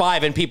now it's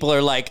 5 and people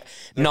are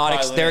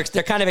they're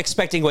kind of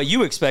expecting what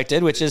you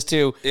expected, which is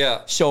to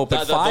show up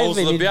at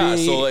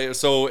 5.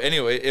 So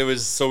anyway,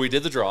 so we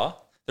did the draw.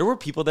 There were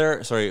people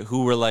there,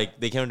 who were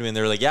they came to me and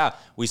they were like, yeah,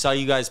 we saw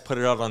you guys put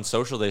it out on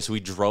social day, so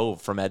we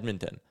drove from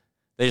Edmonton.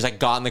 They just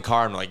got in the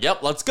car and were like,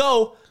 yep, let's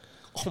go.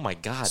 Oh my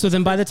God. So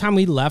then by the time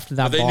we left that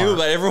bar. They knew,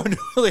 but everyone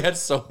knew they had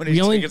so many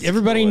tickets.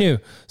 Everybody knew.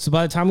 So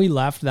by the time we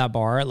left that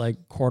bar at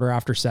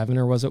 7:15,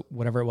 or was it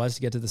whatever it was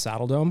to get to the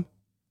Saddle Dome,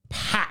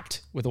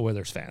 packed with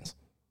Oilers fans.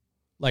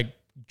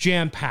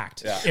 jam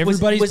packed. Yeah.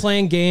 Everybody's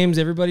playing games.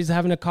 Everybody's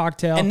having a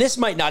cocktail. And this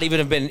might not even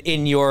have been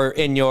in your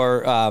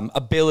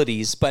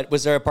abilities, but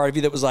was there a part of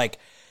you that was like,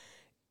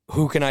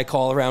 who can I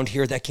call around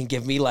here that can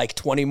give me like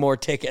 20 more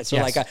tickets or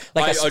Yes.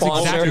 like a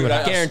sponsor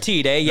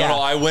guaranteed, eh? Yeah. No,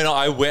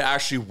 I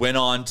actually went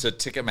on to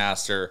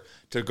Ticketmaster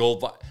to go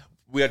buy.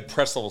 We had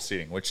press level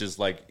seating, which is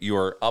like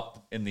you're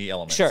up in the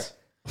elements. Sure.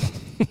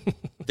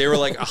 They were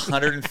like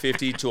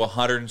 $150 to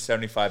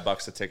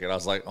 $175 a ticket. I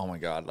was like, oh my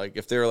God. Like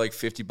if they were like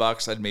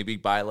 $50, I'd maybe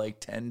buy like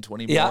 10,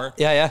 20 more.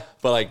 Yeah.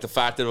 But like the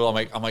fact that I'm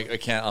like, I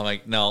can't, I'm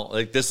like, no,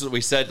 like this is what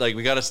we said, like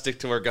we got to stick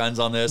to our guns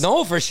on this.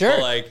 No, for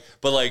sure.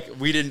 But like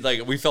we didn't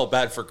like, we felt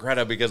bad for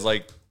Greta because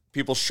like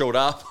people showed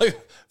up like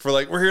for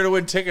like, we're here to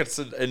win tickets.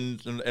 And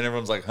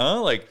everyone's like,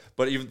 huh? Like,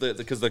 but even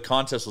because the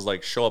contest was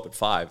like show up at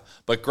 5,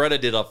 but Greta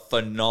did a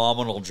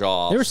phenomenal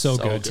job. They were so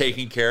good.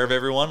 Taking care of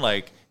everyone.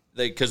 Like,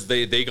 because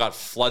they got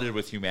flooded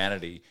with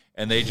humanity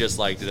and they just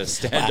like did a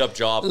stand-up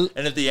job.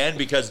 And at the end,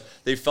 because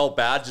they felt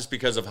bad just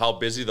because of how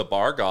busy the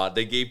bar got,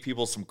 they gave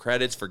people some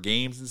credits for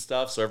games and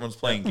stuff, so everyone's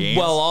playing games.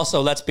 Well,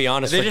 also, let's be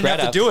honest, they didn't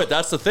have to do it.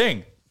 That's the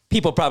thing.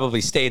 People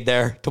probably stayed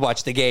there to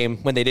watch the game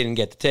when they didn't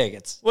get the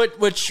tickets.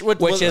 Which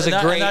is a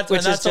great,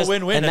 which is a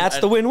win-win. And that's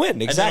the win-win,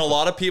 exactly. And then a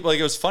lot of people, like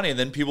it was funny, and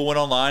then people went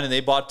online and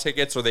they bought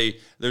tickets, or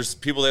there's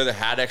people there that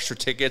had extra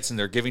tickets and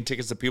they're giving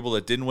tickets to people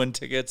that didn't win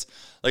tickets.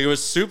 Like it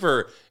was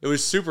super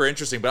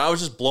interesting, but I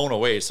was just blown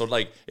away. So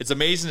like, it's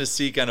amazing to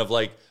see kind of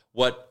like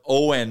what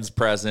Owen's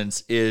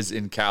presence is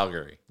in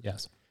Calgary.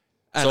 Yes.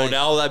 So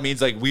now that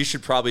means like we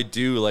should probably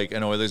do like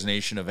an Oilers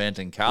Nation event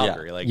in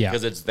Calgary,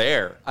 because it's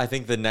there. I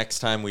think the next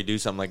time we do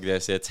something like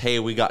this, it's, hey,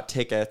 we got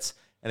tickets,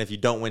 and if you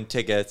don't win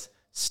tickets,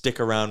 stick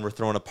around. We're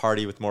throwing a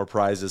party with more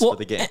prizes for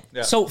the game.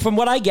 Yeah. So from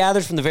what I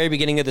gathered from the very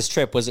beginning of this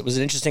trip it was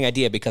an interesting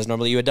idea because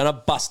normally you had done a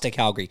bus to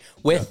Calgary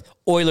with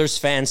Oilers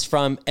fans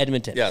from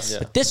Edmonton. Yes.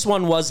 But this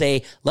one was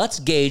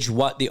let's gauge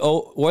what the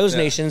Oilers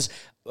Nation's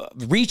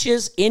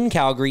reaches in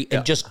Calgary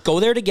and just go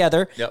there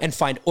together and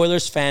find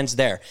Oilers fans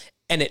there.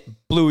 And it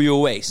blew you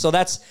away. So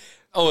that's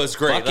it was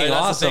great. Fucking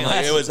awesome.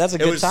 Like, That's a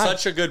good time.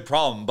 Such a good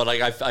problem, but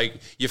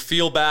like you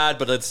feel bad,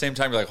 but at the same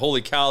time you're like,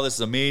 holy cow, this is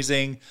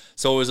amazing.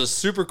 So it was a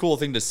super cool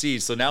thing to see.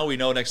 So now we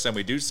know next time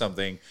we do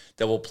something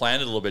that we'll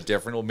plan it a little bit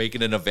different. We'll make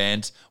it an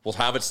event. We'll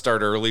have it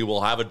start early.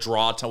 We'll have a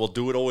draw time. We'll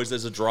do it always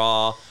as a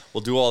draw.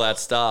 We'll do all that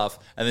stuff,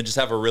 and then just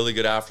have a really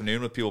good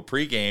afternoon with people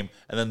pregame.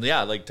 And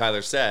then like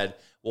Tyler said,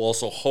 we'll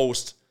also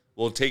host.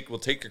 We'll take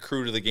a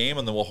crew to the game,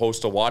 and then we'll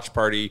host a watch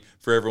party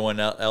for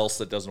everyone else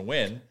that doesn't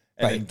win,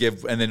 and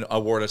then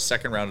award a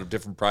second round of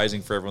different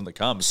prizing for everyone that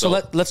comes. So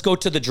let's go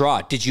to the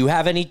draw. Did you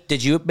have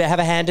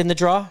a hand in the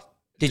draw?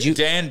 Did you?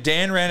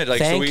 Dan ran it. Like,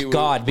 Thank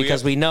God,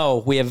 because we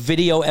know we have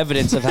video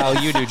evidence of how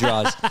you do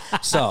draws.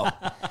 So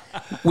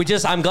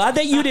I'm glad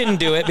that you didn't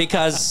do it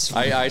because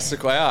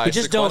we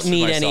just don't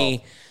need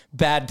any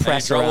bad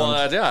press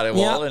around.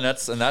 And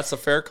that's a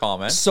fair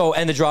comment. So,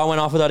 and the draw went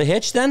off without a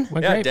hitch then?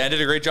 Dan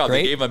did a great job.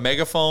 They gave him a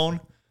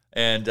megaphone,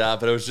 and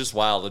but it was just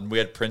wild. And we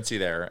had Princey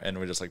there, and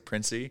we're just like,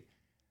 Princey,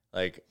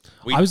 like,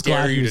 we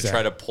dare you to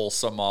try to pull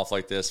something off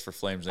like this for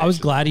Flames Nation. I was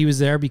glad he was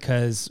there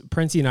because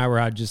Princey and I were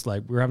out we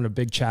were having a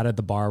big chat at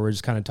the bar. We are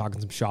just kind of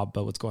talking some shop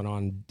about what's going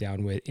on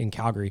down in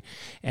Calgary.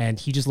 And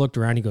he just looked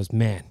around. He goes,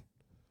 man,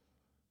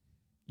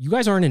 you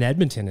guys aren't in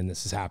Edmonton and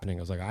this is happening.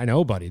 I was like, I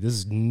know, buddy. This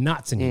is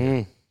nuts in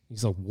here.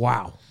 He's like,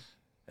 wow.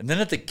 And then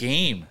at the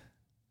game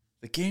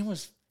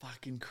was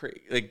fucking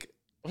crazy. Like,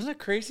 wasn't it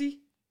crazy?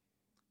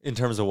 In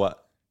terms of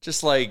what?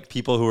 Just like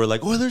people who were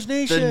like, Oilers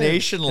Nation. The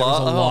nation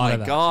love. Oh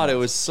my God. It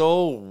was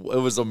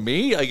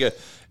amazing. Like,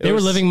 they were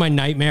living my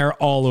nightmare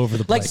all over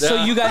the place. Like,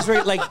 so you guys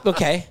were like,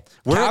 okay.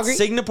 We're Calgary? At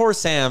Singapore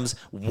Sam's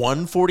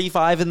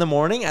 1:45 in the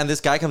morning, and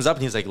this guy comes up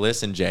and he's like,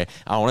 listen, Jay,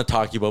 I want to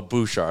talk to you about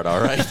Bouchard, all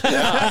right?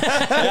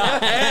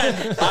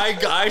 And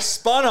I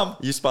spun him.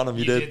 You spun him,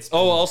 you did.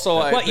 Oh, also.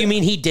 What, you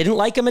mean he didn't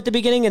like him at the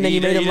beginning, and then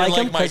you made him like him?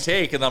 He didn't like my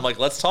take, and I'm like,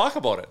 let's talk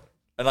about it.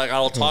 And like,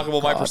 I'll talk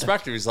about my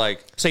perspective. He's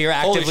like, so you're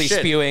actively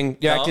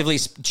spewing, actively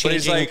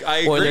changing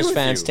Oilers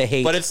fans to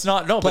hate. But it's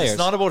not, but it's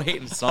not about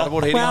hating. It's not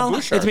about hating on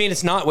Bouchard. I mean,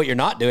 it's not what you're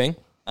not doing.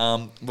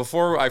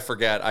 Before I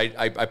forget,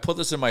 I put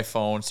this in my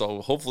phone,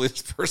 so hopefully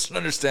this person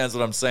understands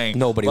what I'm saying.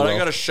 Nobody but will. I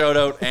got to shout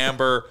out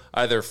Amber,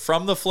 either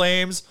from the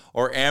Flames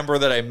or Amber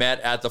that I met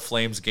at the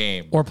Flames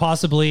game. Or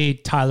possibly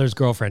Tyler's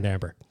girlfriend,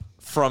 Amber.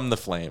 From the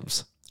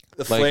Flames.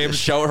 The Flames.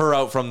 Shout her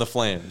out from the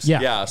Flames.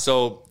 Yeah,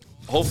 so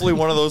hopefully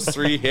one of those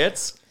 3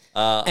 hits.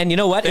 And you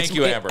know what? Thank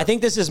you, Amber. I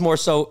think this is more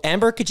so,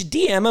 Amber, could you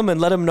DM him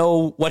and let him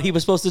know what he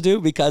was supposed to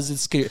do? Because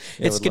it's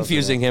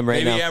confusing him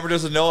right now. Maybe Amber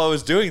doesn't know I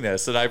was doing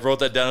this, and I wrote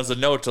that down as a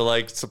note to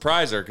like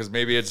surprise her, because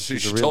maybe she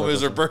told me it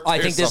was her birthday. I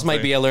think this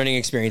might be a learning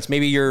experience.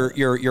 Maybe your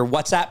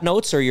WhatsApp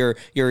notes or your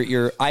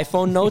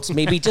iPhone notes,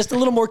 maybe just a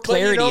little more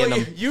clarity in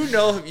them. You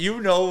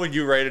know when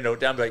you write a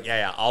note down, be like,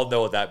 yeah, I'll know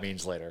what that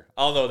means later.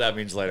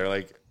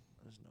 Like,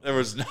 there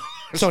was no.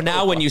 So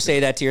now when you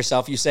say that to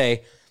yourself, you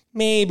say,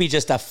 maybe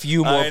just a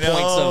few more points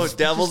of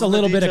just a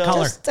little bit of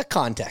color. Just the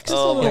context.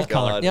 Oh, my God.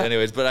 Color. Yeah.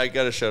 Anyways, but I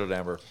got to shout out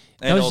Amber.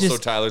 And was also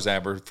just- Tyler's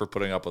Amber for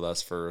putting up with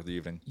us for the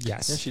evening.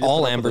 Yes. She did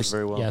All put up with us Ambers.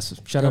 very well. Yes.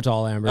 Shout out to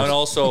all Ambers. And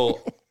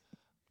also,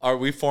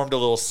 we formed a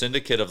little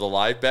syndicate of the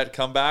live bet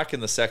comeback in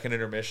the second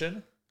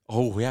intermission.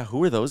 Oh yeah, who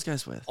were those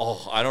guys with?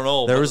 Oh, I don't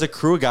know. There but was a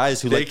crew of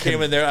guys who they like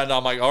came in there, and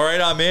I'm like, all right,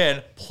 I'm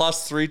in.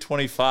 Plus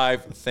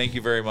 325. Thank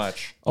you very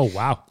much. Oh,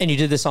 wow. And you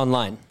did this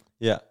online.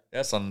 Yeah.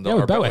 Yes, on Yeah,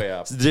 with our Betway. Betway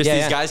app. Just Yeah, these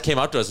yeah. guys came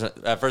up to us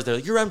at first. They're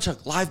like, "You're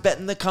Chuck live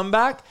betting the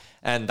comeback,"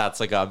 and that's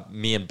like a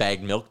me and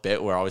Bagged Milk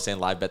bit. We're always saying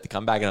live bet the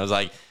comeback,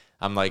 and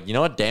I'm like, you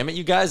know what? Damn it,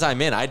 you guys, I'm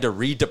in. I had to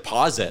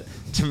redeposit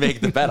to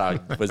make the bet. I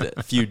was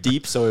a few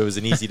deep, so it was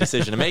an easy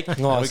decision to make. And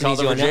we it's an called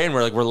easy over one, Jay, yeah. and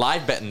we're like, we're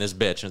live betting this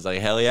bitch. And it's like,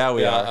 hell yeah,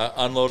 we are. Yeah,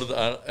 unloaded,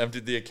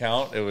 emptied the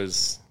account. It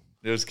was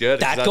good.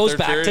 That goes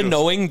back to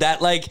knowing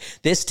that like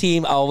this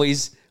team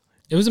always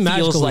It was a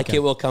magical feels like weekend. it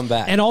will come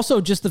back. And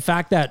also just the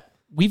fact that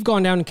we've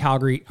gone down to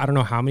Calgary, I don't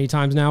know how many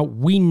times now.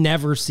 We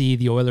never see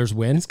the Oilers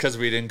win. It's because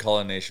we didn't call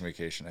it Nation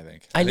Vacation, I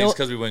think. I I think know- it's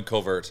because we went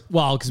covert.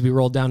 Well, because we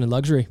rolled down in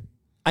luxury.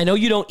 I know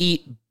you don't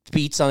eat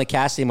beats on the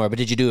cast anymore, but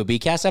did you do a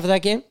beat cast after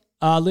that game?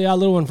 Yeah, a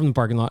little one from the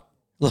parking lot.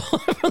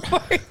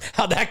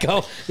 How'd that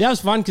go? Yeah, it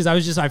was fun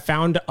because I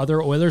found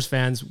other Oilers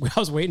fans. I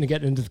was waiting to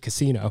get into the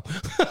casino.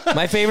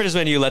 My favorite is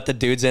when you let the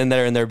dudes in that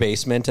are in their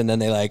basement and then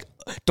they like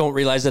don't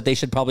realize that they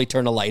should probably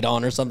turn a light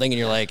on or something. And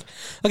you're like,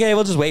 okay,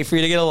 we'll just wait for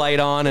you to get a light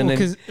on. And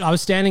Because then I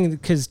was standing,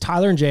 because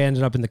Tyler and Jay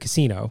ended up in the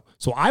casino.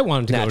 So I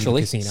wanted to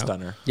Naturally. go to the casino.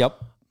 Stunner.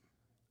 yep.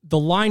 The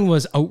line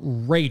was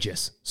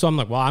outrageous. So I'm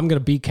like, well, I'm going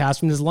to beat cast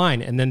from this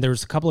line. And then there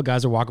was a couple of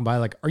guys that were walking by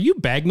like, are you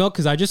Bag Milk?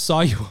 Because I just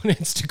saw you on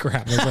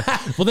Instagram. I was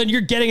like, well, then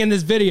you're getting in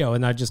this video.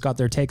 And I just got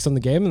their takes on the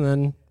game and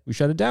then we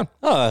shut it down.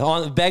 Oh,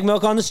 on Bag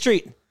Milk on the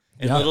street.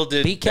 And Yeah. little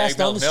did Beat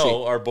cast on Bagmelt the know,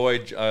 street. our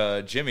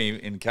boy Jimmy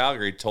in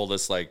Calgary told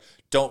us, like,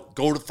 don't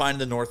go to find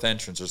the north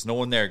entrance. There's no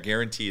one there,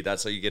 guaranteed.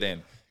 That's how you get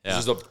in.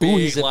 There's a big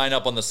he's a-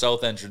 lineup on the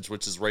south entrance,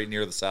 which is right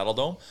near the Saddle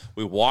Dome.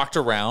 We walked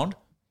around,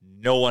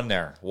 no one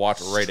there.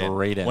 Walked right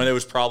Straight in. When it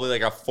was probably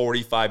like a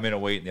 45-minute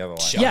wait in the other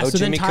line. Yeah, out so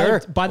then Jimmy Tyler,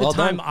 Kerr. by the Well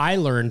time done. I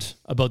learned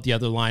about the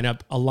other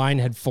lineup, a line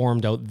had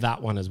formed out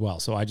that one as well.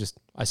 So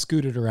I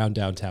scooted around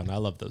downtown. I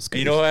love those. And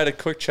you know who I had a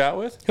quick chat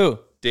with? Who?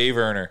 Dave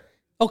Erner.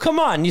 Oh, come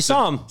on. You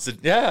saw him. So,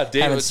 yeah,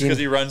 Dave Haven't was seen because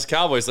him. he runs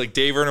Cowboys. Like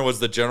Dave Erner was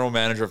the general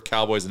manager of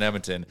Cowboys in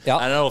Edmonton. Yep.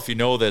 I don't know if you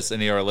know this,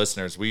 any of our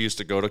listeners. We used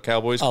to go to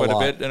Cowboys quite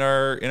lot. a bit in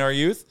our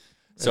youth.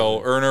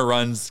 So Erner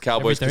runs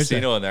Cowboys Every Thursday.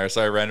 Casino in there.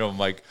 So I ran to him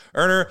like,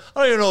 Erner,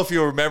 I don't even know if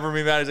you remember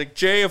me, man. He's like,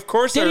 Jay, of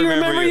course Did I he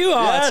remember, remember you? Oh,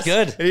 that's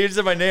good. And he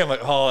said my name. I'm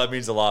like, oh, that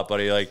means a lot,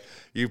 buddy. Like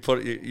you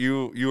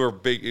were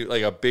big,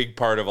 like a big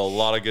part of a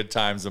lot of good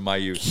times in my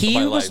youth. of He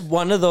my was life.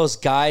 one of those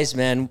guys,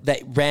 man,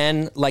 that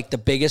ran like the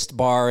biggest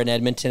bar in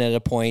Edmonton at a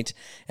point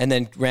and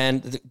then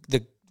ran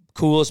the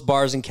coolest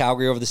bars in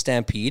Calgary over the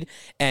Stampede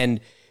and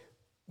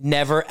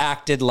never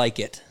acted like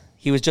it.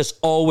 He was just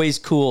always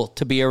cool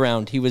to be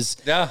around. He was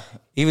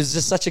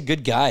just such a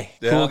good guy,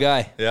 cool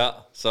guy. Yeah.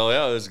 So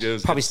yeah, it was good. It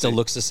was Probably good to still see.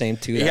 looks the same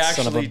too. He That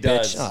son of a actually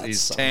does. bitch. Oh,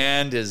 He's it's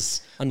tanned.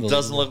 Unbelievable.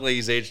 Doesn't look like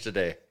he's aged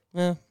today.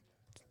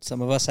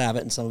 some of us have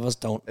it and some of us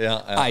don't.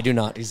 Yeah, I do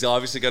not. He's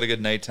obviously got a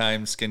good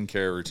nighttime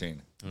skincare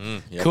routine.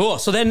 Cool.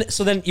 So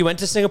then you went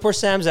to Singapore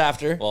Sam's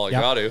after. Well, you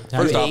got to.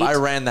 First off, Eight. I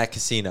ran that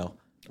casino.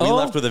 We Oh.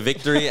 left with a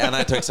victory, and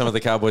I took some of the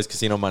Cowboys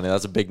casino money. That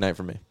was a big night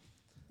for me.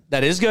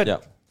 That is good. Yeah.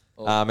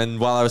 And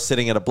while I was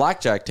sitting at a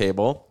blackjack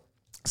table,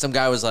 some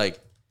guy was like,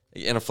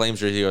 in a Flames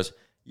jersey, he goes,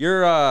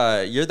 "You're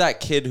that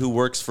kid who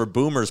works for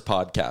Boomer's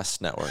podcast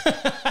network."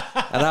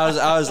 And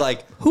I was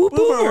like, Who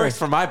Boomer Boomer? works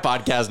for my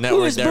podcast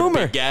network? is there,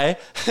 Boomer? big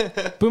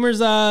guy. Boomers,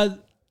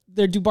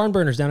 they're do barn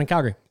burners down in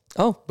Calgary.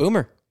 Oh,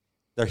 Boomer.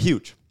 They're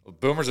huge.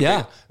 Boomer's a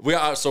Yeah.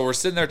 big. So we're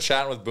sitting there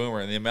chatting with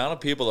Boomer, and the amount of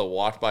people that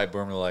walked by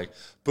Boomer, like,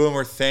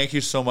 Boomer, thank you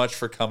so much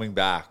for coming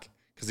back,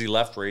 because he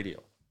left radio,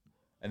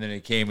 and then he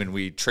came and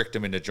we tricked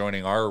him into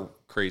joining our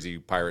crazy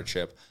pirate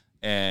ship,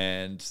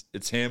 and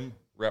it's him,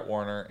 Rhett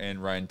Warner,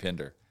 and Ryan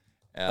Pinder.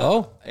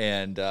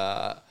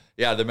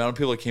 Yeah, the amount of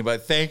people that came by,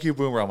 thank you,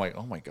 Boomer. I'm like,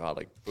 oh my god,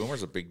 like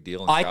Boomer's a big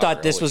deal. In I Calgary.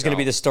 thought this Holy was going to cow.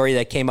 be the story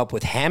that came up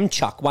with Ham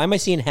Chuck. Why am I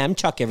seeing Ham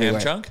Chuck everywhere?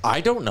 Ham chunk.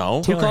 I don't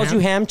know. Who calls Ham? you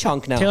Ham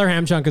Chunk now? Taylor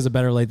Hamchunk is a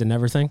better late than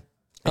never thing.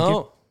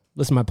 Oh,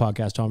 Listen to my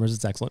podcast, Chalmers.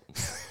 It's excellent.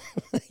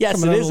 yes,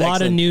 Coming it out is a lot of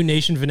excellent. new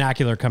nation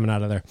vernacular coming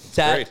out of there.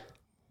 That Great.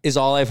 is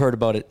all I've heard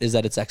about it, is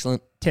that it's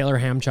excellent. Taylor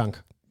Hamchunk.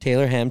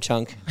 Taylor Ham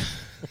Chunk.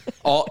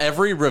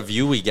 Every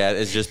review we get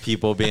is just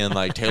people being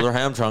like, Taylor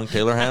Hamchunk,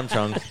 Taylor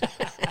Hamchunk.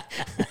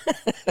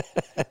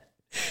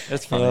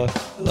 It's funny.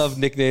 I love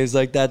nicknames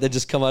like that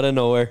just come out of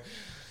nowhere.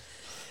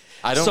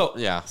 I don't. So-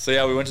 yeah. So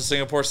yeah, we went to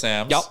Singapore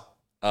Sam's. Yep.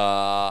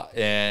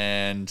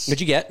 And What'd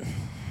you get?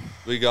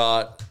 we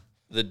got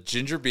the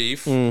ginger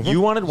beef. You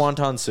wanted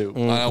wonton soup.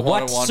 I wanted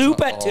What wonton-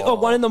 soup at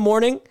 1 in the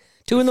morning?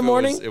 2 in the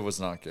morning? It was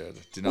not good.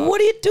 Do not.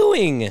 What are you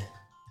doing?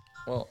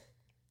 Well,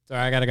 Sorry,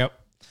 I got to go.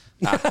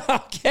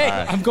 Okay.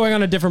 I'm going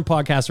on a different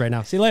podcast right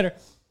now. See you later.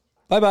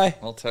 Bye-bye.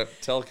 I'll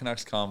tell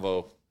Canucks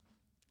Convo.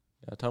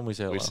 Yeah, tell them we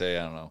say hello. We say,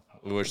 I don't know.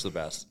 We wish the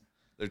best.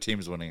 Their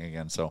team's winning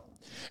again. So,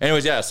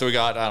 anyways, yeah. So we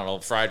got, I don't know,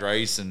 fried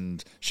rice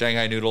and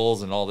Shanghai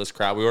noodles and all this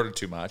crap. We ordered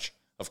too much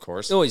of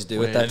course. They always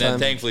do at that and time. then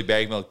thankfully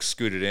Bag Milk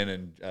scooted in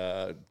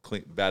and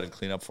batted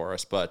clean up for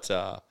us. But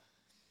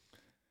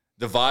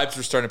the vibes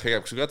were starting to pick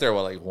up because we got there,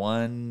 like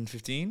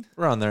 1:15?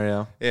 Around there,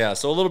 yeah. Yeah,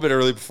 so a little bit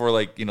early before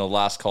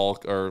last call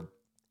or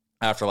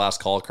after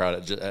last call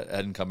crowd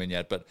hadn't come in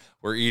yet. But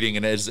we're eating,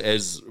 and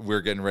as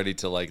we're getting ready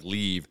to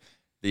leave,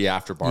 the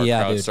after bar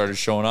crowd started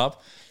showing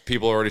up.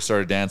 People already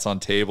started dancing on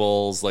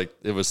tables. Like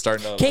it was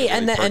starting to. Okay,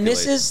 and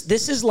this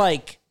is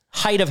like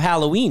height of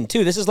Halloween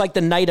too. This is like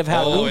the night of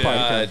Halloween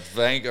party.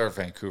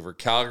 Vancouver,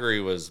 Calgary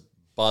was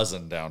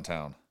buzzing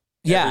downtown.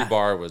 Yeah, every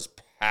bar was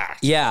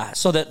packed. Yeah,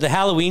 so the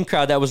Halloween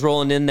crowd that was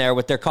rolling in there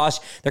with their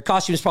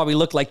costumes probably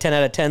looked like 10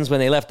 out of 10s when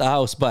they left the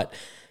house, but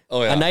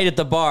a night at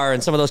the bar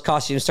and some of those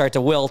costumes start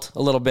to wilt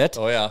a little bit.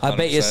 Oh yeah, 100%. I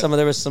bet you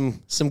there was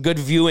some good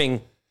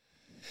viewing.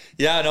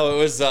 Yeah, no, it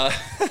was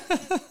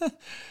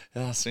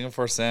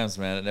Singapore Sam's,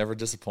 man. It never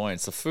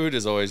disappoints. The food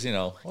is always,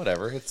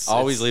 whatever. It's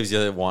always leaves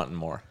you wanting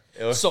more.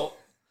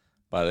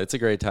 But it's a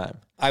great time.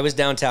 I was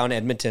downtown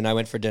Edmonton. I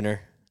went for dinner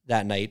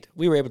that night.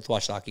 We were able to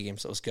watch the hockey game,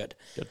 so it was good.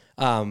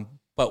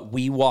 But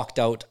we walked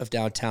out of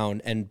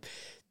downtown and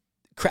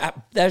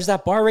there's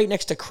that bar right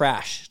next to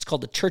Crash. It's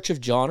called the Church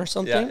of John or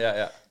something.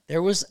 Yeah.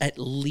 There was at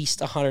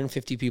least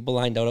 150 people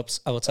lined out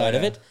outside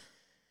of it.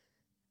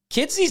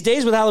 Kids these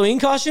days with Halloween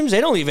costumes,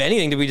 they don't leave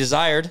anything to be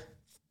desired.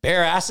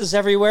 Bare asses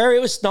everywhere.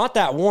 It was not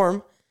that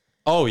warm.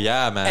 Oh,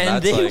 yeah, man.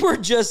 And they were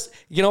just,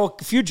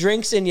 a few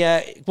drinks and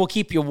will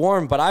keep you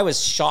warm. But I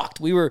was shocked.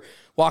 We were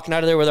walking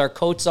out of there with our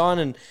coats on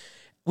and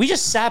we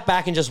just sat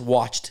back and just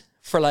watched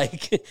for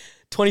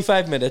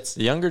 25 minutes.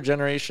 The younger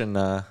generation,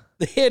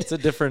 it's a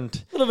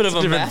different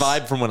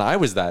vibe from when I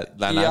was that.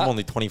 I'm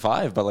only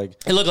 25, but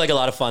it looked like a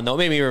lot of fun though. It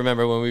made me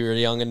remember when we were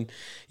young and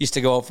used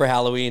to go out for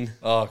Halloween.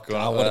 Oh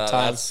God, what a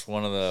time! That's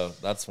one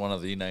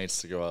of the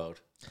nights to go out.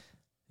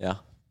 Yeah.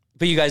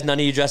 But you guys, none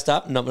of you dressed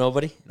up? No,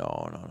 nobody?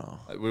 No.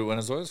 We went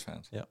as Oilers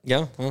fans.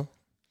 Yeah. Well,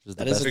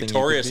 that is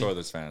victorious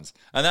Oilers fans,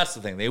 and that's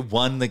the thing. They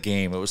won the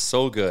game. It was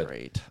so good.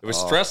 Great. It was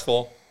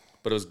stressful,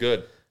 but it was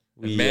good.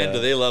 Man,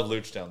 do they love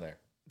Luch down there?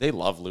 They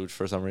love Luch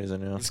for some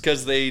reason. Yeah. It's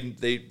because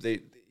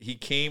he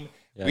came.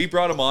 Yeah. We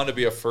brought him on to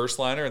be a first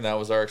liner, and that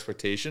was our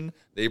expectation.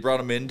 They brought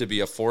him in to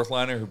be a fourth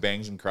liner who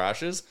bangs and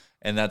crashes,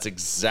 and that's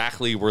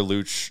exactly where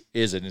Luch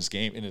is in his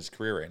game, in his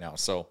career right now.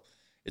 So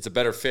it's a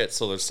better fit.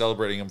 So they're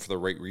celebrating him for the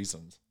right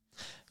reasons.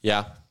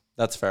 Yeah,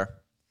 that's fair.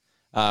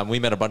 We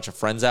met a bunch of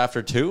friends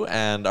after too,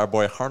 and our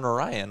boy Harner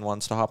Ryan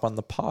wants to hop on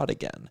the pod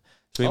again.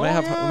 So we might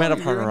have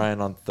Harner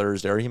Ryan on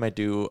Thursday, or he might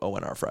do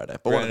ONR Friday.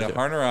 But we ran into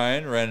Harner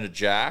Ryan, ran into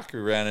Jack, we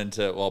ran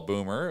into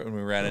Boomer, and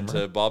we ran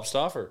into Bob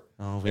Stoffer.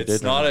 Oh, we did.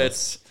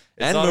 It's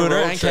and not Mooner a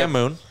road and trip. Cam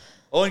Moon.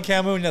 Oh, and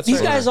Cam Moon. That's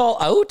these guys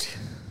all out.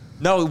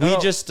 No, we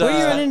just we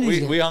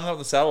hung out in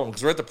the saddle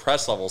because we're at the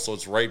press level, so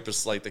it's right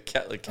beside the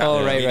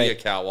media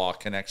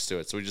catwalk connects to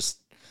it. So we just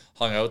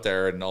hung out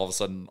there, and all of a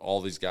sudden, all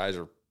these guys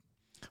are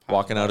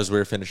walking out as we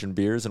were finishing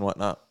beers and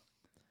whatnot.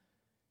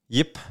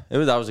 Yep,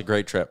 that was a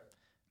great trip.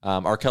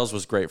 Arkells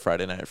was great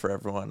Friday night for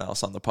everyone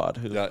else on the pod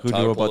who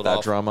knew about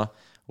that drama.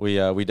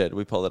 We did.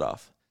 We pulled it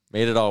off.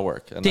 Made it all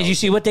work. Did you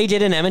see what they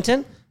did in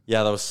Edmonton?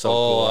 Yeah, that was so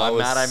cool. I'm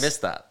mad I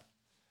missed that.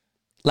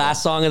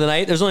 Last song of the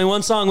night. There's only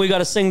one song we got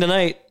to sing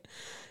tonight.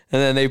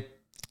 And then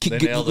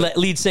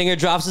lead singer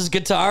drops his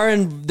guitar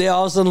and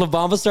all of a sudden La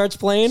Bamba starts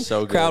playing.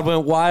 So good. Crowd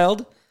went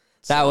wild.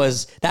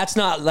 That's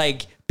not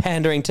like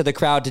pandering to the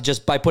crowd to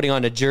just by putting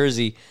on a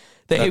jersey.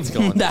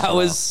 That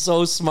was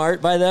so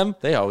smart by them.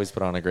 They always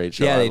put on a great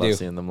show. Yeah, I love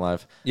seeing them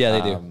live. Yeah,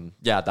 they do.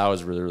 Yeah, that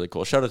was really, really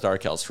cool. Shout out to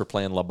Arkells for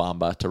playing La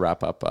Bamba to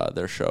wrap up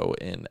their show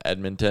in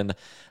Edmonton.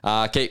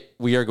 Okay,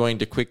 we are going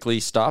to quickly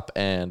stop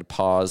and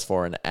pause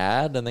for an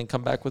ad and then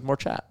come back with more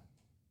chat.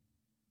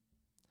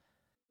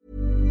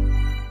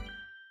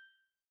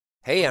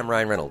 Hey, I'm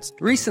Ryan Reynolds.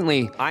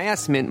 Recently, I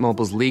asked Mint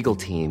Mobile's legal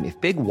team if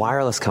big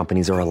wireless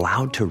companies are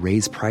allowed to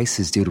raise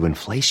prices due to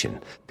inflation.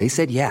 They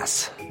said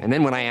yes. And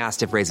then when I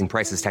asked if raising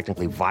prices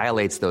technically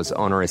violates those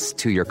onerous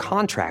 2-year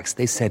contracts,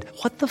 they said,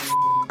 "What the f***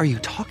 are you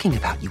talking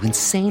about, you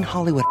insane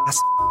Hollywood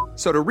ass?"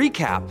 So to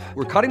recap,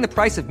 we're cutting the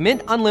price of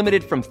Mint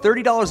Unlimited from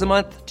 $30 a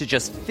month to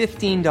just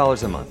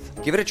 $15 a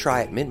month. Give it a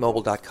try at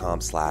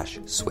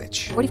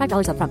mintmobile.com/switch.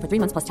 $45 up front for 3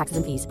 months plus taxes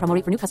and fees. Promo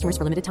rate for new customers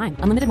for limited time.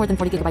 Unlimited more than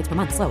 40 gigabytes per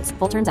month. Slows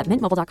full terms at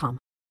mintmobile.com.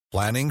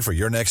 Planning for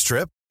your next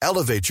trip?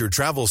 Elevate your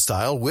travel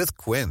style with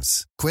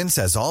Quince. Quince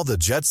has all the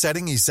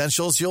jet-setting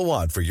essentials you'll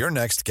want for your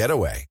next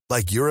getaway,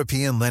 like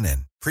European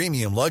linen,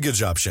 premium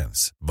luggage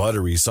options,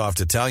 buttery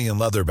soft Italian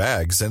leather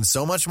bags, and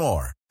so much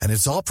more. And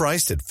it's all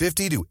priced at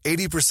 50 to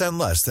 80%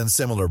 less than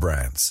similar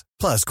brands.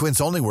 Plus, Quince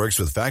only works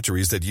with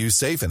factories that use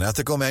safe and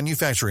ethical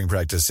manufacturing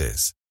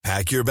practices.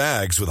 Pack your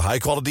bags with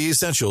high-quality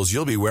essentials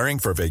you'll be wearing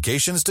for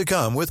vacations to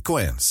come with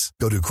Quince.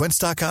 Go to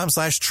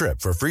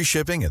quince.com/trip for free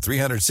shipping and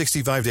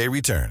 365-day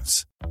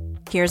returns.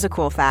 Here's a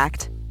cool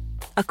fact.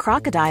 A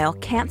crocodile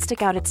can't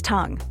stick out its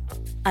tongue.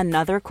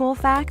 Another cool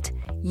fact,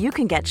 you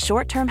can get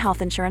short-term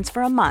health insurance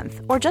for a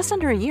month or just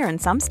under a year in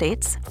some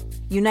states.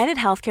 United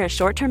Healthcare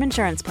short-term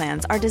insurance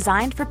plans are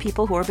designed for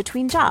people who are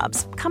between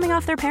jobs, coming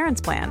off their parents'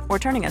 plan, or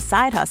turning a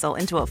side hustle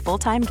into a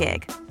full-time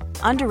gig.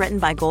 Underwritten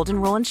by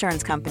Golden Rule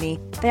Insurance Company,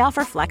 they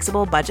offer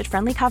flexible,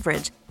 budget-friendly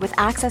coverage with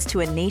access to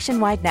a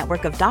nationwide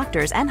network of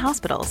doctors and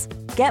hospitals.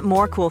 Get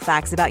more cool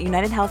facts about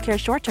United Healthcare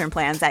short-term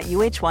plans at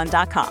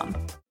uh1.com.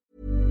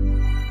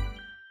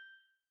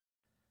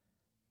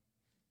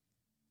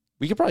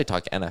 We could probably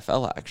talk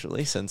NFL,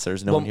 actually, since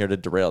there's no one here to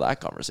derail that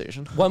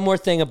conversation. One more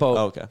thing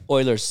about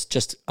Oilers.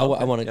 Just I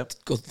want to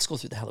go. Let's go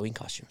through the Halloween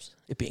costumes.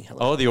 It being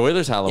Halloween. Oh, the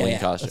Oilers Halloween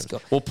costumes.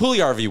 Let's go. Well,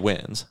 Puljujarvi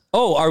wins.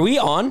 Oh, are we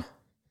on?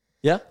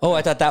 Yeah. Oh,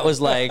 I thought that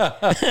was like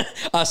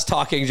us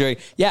talking during.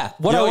 Yeah.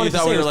 What I wanted to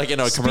say we were was, like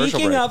in a commercial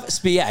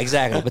break. Yeah,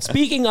 exactly. But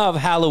speaking of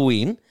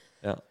Halloween,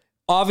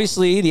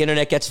 obviously the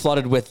internet gets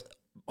flooded with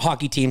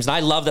hockey teams, and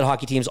I love that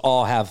hockey teams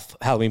all have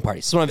Halloween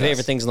parties. It's one of my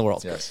favorite things in the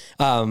world. Yes.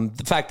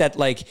 The fact that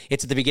like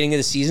it's at the beginning of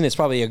the season, it's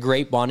probably a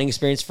great bonding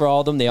experience for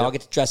all of them. They all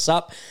get to dress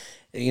up.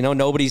 You know,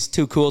 nobody's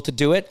too cool to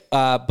do it.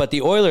 But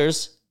the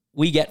Oilers,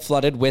 we get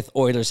flooded with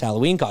Oilers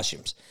Halloween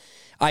costumes.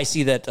 I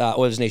see that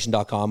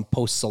OilersNation.com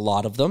posts a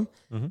lot of them.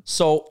 Mm-hmm.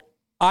 So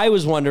I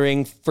was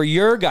wondering, for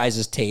your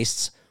guys'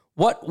 tastes,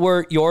 what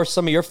were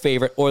some of your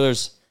favorite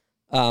Oilers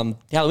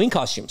Halloween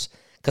costumes?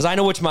 Because I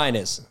know which mine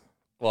is.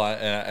 Well,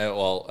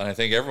 and I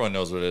think everyone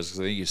knows what it is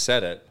because I think you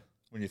said it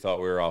when you thought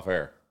we were off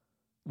air.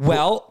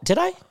 Well, did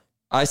I?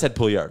 I said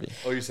Puljujarvi.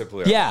 Oh, you said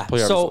Puljujarvi. Yeah,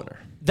 so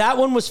that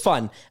one was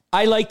fun.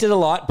 I liked it a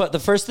lot, but the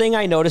first thing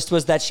I noticed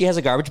was that she has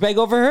a garbage bag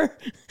over her.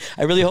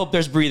 I really hope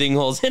there's breathing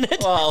holes in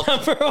it. Well,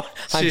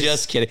 I'm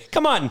just kidding.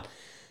 Come on.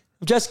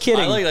 I'm just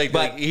kidding. I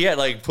like he had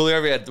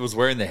Puljujarvi was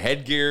wearing the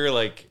headgear,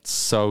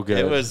 so good.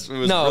 It was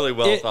really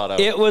well thought out.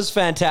 It was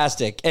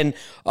fantastic, and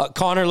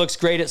Connor looks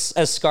great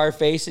as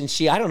Scarface,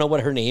 and I don't know what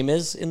her name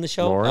is in the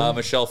show.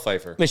 Michelle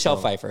Pfeiffer.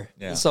 Pfeiffer.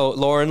 Yeah. So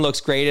Lauren looks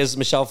great as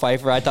Michelle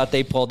Pfeiffer. I thought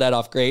they pulled that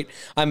off great.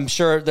 I'm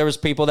sure there was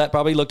people that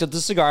probably looked at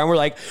the cigar and were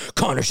like,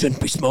 Connor shouldn't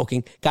be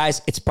smoking.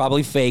 Guys, it's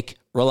probably fake.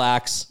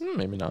 Relax.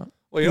 Maybe not.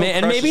 Well,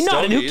 and maybe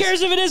not. And who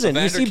cares if it isn't?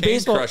 Evander You see Kane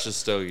baseball crushes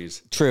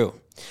stogies. True.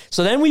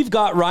 So then we've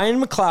got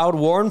Ryan McLeod,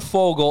 Warren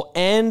Fogle,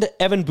 and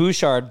Evan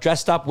Bouchard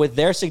dressed up with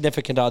their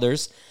significant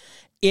others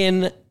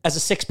as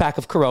a 6-pack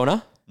of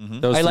Corona.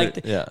 Mm-hmm.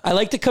 I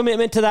like the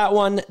commitment to that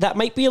one. That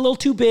might be a little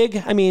too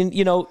big. I mean,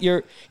 you know,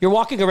 you're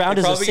walking around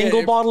as a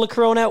single bottle of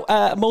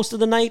Corona most of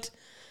the night.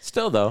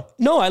 Still though,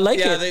 no, I like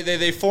it. Yeah,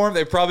 they form.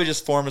 They probably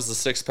just form as the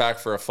 6-pack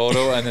for a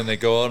photo, and then they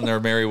go out on their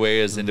merry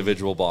way as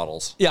individual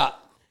bottles. Yeah.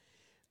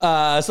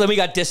 So then we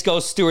got Disco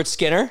Stuart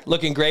Skinner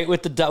looking great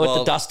with the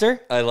duster.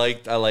 I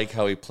like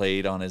how he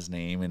played on his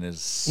name and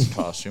his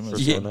costume.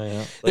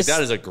 That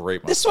is a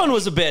great one. This one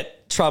was a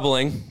bit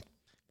troubling.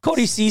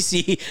 Cody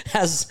Ceci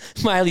has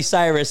Miley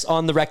Cyrus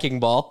on the wrecking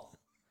ball.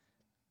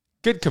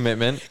 Good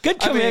commitment.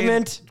 Great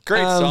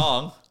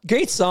song.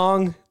 Great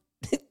song.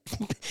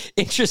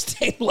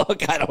 Interesting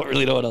look. I don't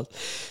really know what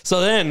else.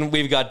 So then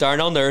we've got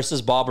Darnell Nurse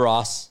as Bob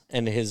Ross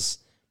and his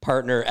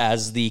partner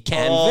as the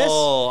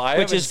Canvas,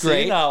 which is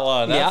great. Seen that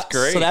one. That's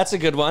great. So that's a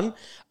good one.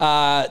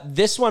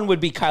 This one would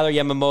be Kyler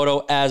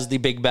Yamamoto as the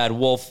Big Bad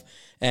Wolf,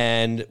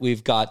 and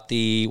we've got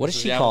what is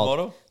she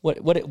called?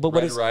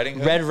 Red Riding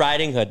Hood? Red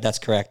Riding Hood. That's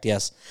correct.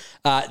 Yes.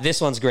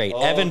 This one's great.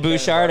 Evan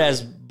Bouchard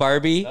as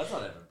Barbie. That's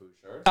not Evan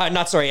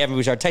Bouchard. Evan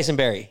Bouchard.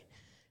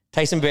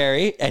 Tyson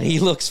Barrie, and he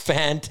looks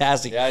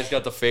fantastic. Yeah, he's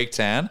got the fake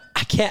tan.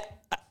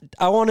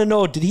 I want to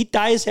know, did he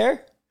dye his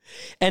hair?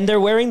 And they're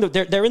wearing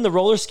they're in the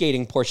roller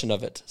skating portion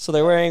of it. So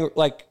they're wearing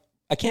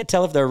I can't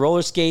tell if they're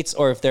roller skates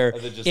or if they're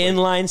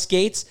inline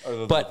skates.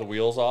 But the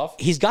wheels off.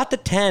 He's got the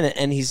tan,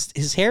 and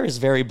his hair is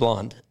very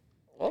blonde.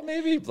 Well,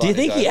 maybe. Do you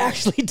think he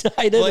actually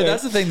dyed it? Well,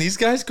 that's the thing. These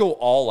guys go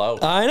all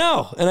out. I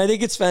know, and I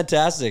think it's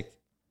fantastic.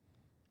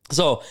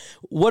 So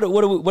what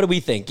do we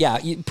think? Yeah,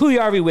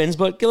 Puljujarvi wins,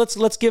 but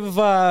let's give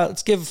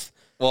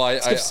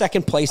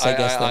second place. I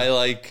guess I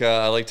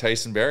like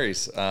Tyson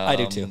Barrie's. I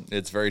do too.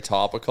 It's very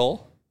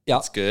topical. Yeah,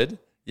 it's good.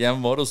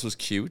 Yamamoto's was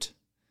cute.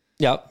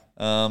 Yep.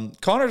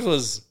 Connor's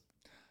was,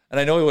 and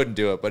I know he wouldn't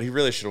do it, but he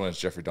really should have went as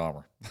Jeffrey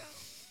Dahmer.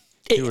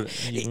 What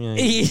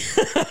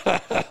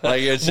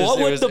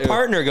would the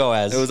partner go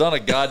as? It was on a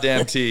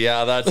goddamn tee.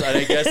 Yeah,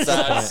 I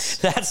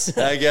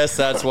guess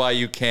that's why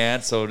you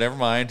can't. So never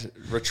mind.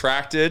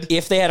 Retracted.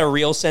 If they had a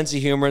real sense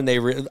of humor and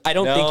I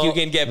don't think you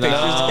can get pictures.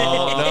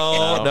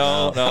 No.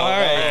 All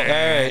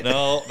right.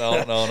 No.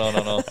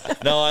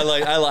 No,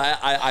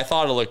 I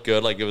thought it looked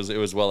good. Like it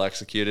was well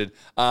executed.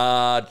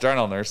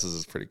 Darnell Nurse's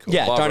is pretty cool.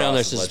 Yeah, Darnell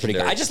Nurse's is pretty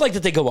good. I just like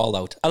that they go all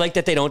out. I like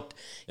that they don't.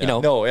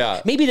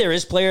 Maybe there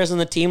is players on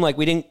the team like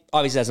we didn't.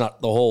 Obviously, that's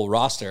not the whole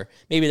roster.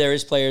 Maybe there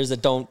is players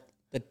that don't.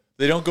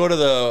 They don't go to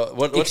the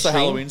what's the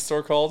Halloween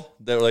store called?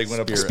 They're like when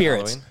a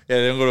Spirit. Yeah,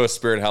 they don't go to a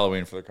Spirit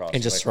Halloween for their costume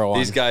and just throw on.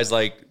 These guys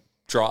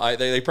draw.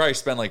 They probably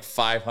spend like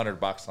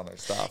 $500 on their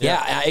stuff.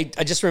 Yeah, I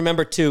just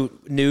remember too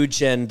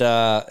Nuge and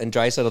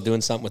Draisaitl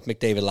doing something with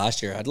McDavid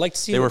last year. I'd like to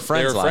see. They were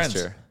friends last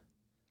year.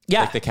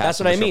 Yeah,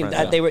 that's what I mean.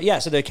 They were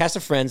so they're a cast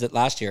of friends that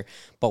last year,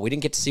 but we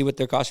didn't get to see what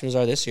their costumes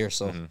are this year.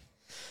 So,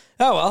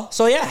 oh well.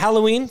 So yeah,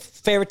 Halloween,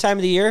 favorite time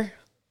of the year.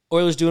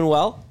 Oilers doing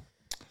well.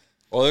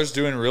 Oilers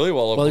doing really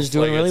well. Oilers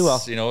doing really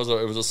well. You know,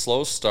 it was a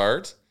slow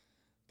start,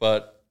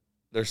 but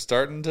they're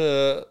starting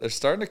to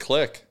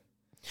click.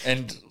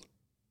 And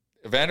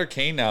Evander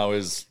Kane now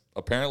is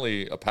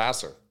apparently a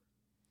passer.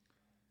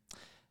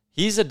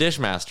 He's a dish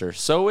master.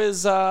 So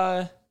is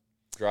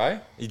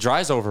Dry.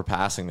 Dry's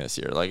overpassing this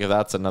year. Like if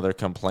that's another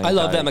complaint. I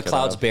love that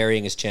McLeod's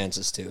burying his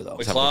chances too, though.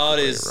 McLeod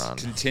is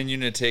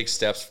continuing to take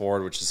steps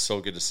forward, which is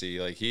so good to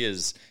see. Like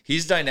he's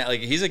dynamic.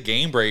 Like he's a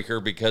game breaker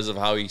because of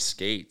how he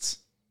skates.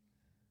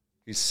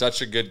 He's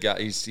such a good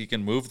guy. He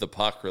can move the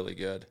puck really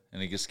good,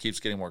 and he just keeps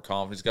getting more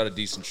confident. He's got a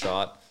decent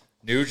shot.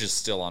 Nuge is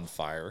still on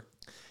fire.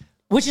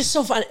 Which is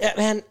so fun,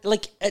 man.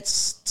 Like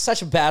it's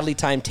such a badly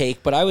timed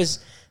take, but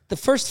the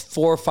first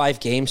 4 or 5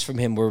 games from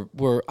him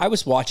were I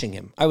was watching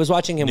him. I was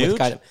watching him with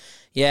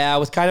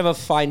kind of a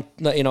fine,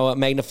 a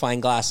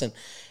magnifying glass,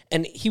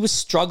 and he was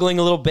struggling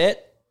a little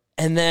bit.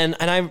 And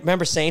I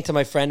remember saying to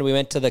my friend, we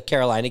went to the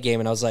Carolina game,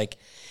 and I was like,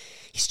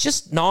 he's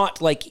just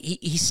not like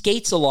he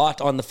skates a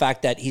lot on the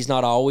fact that he's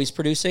not always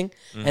producing,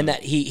 and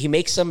that he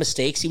makes some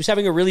mistakes. He was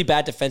having a really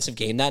bad defensive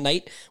game that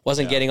night,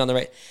 wasn't getting on the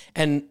right.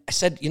 And I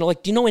said, do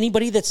you know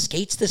anybody that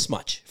skates this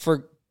much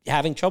for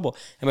having trouble?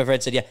 And my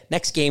friend said, yeah,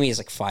 next game he has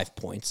like 5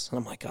 points. And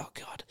I'm like, oh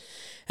God.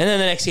 And then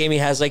the next game he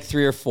has like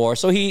 3 or 4.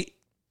 So this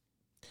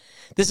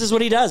is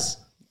what he does.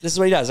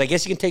 I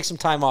guess you can take some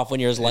time off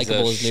when you're as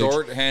likable as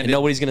Nuge, and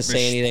nobody's going to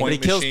say anything. But he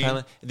kills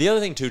penalty. The other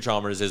thing too,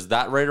 Chalmers, is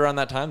that right around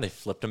that time they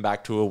flipped him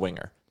back to a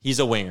winger. He's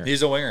a winger.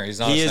 He's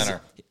not a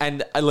center.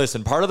 And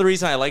listen, part of the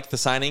reason I liked the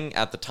signing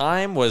at the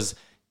time was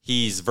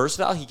he's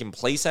versatile. He can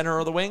play center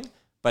or the wing.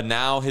 But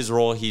now his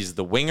role, he's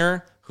the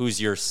winger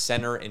who's your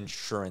center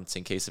insurance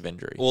in case of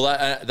injury. Well,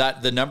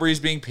 that the number he's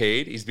being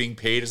paid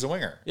as a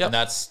winger. Yep. And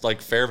that's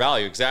like fair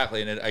value,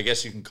 exactly. And I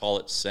guess you can call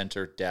it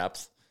center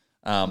depth.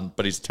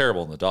 But he's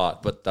terrible in the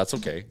dot, but that's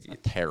okay. He's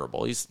not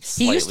terrible. He's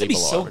slightly he used to be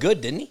below so average.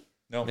 good, didn't he?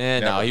 No,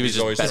 he was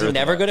just better. Was he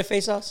never good at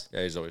faceoffs?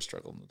 Yeah, he's always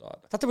struggled in the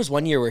dot. I thought there was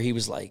one year where he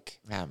was like,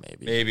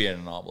 maybe an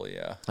anomaly.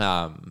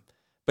 Yeah.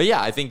 But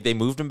yeah, I think they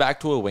moved him back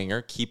to a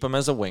winger, keep him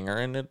as a winger,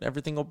 and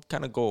everything will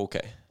kind of go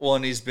okay. Well,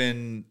 and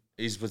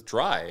he's with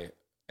Dry,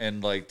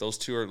 and like those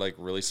two are like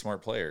really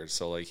smart players.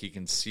 So like he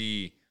can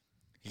see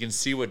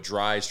what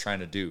Dry's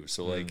trying to do.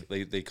 So like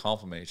they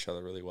complement each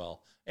other really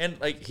well. And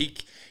like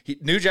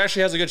Nuge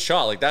actually has a good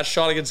shot. Like that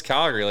shot against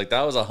Calgary, like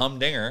that was a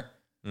humdinger.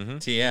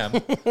 TM.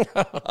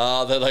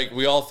 That like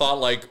we all thought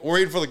like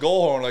waiting for the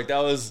goal horn, like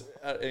that was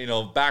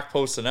back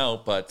posting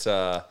out, but.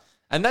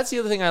 And that's the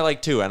other thing I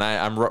like too. And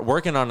I'm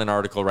working on an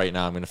article right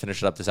now. I'm going to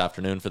finish it up this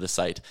afternoon for the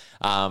site.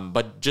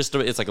 But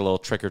it's like a little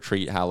trick or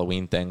treat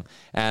Halloween thing.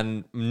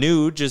 And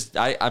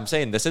Nuge I'm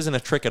saying this isn't a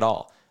trick at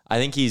all. I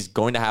think he's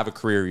going to have a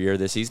career year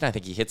this season. I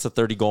think he hits the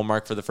 30 goal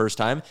mark for the first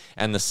time.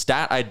 And the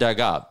stat I dug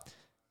up,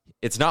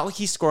 it's not like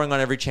he's scoring on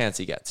every chance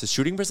he gets. His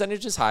shooting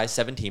percentage is high,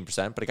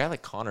 17%, but a guy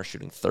like Connor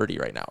shooting 30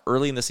 right now.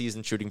 Early in the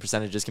season, shooting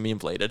percentages can be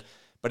inflated,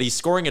 but he's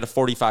scoring at a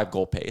 45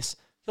 goal pace.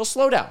 He'll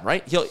slow down,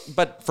 right?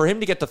 But for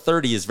him to get to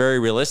 30 is very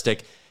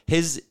realistic.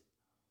 His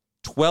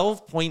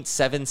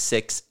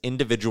 12.76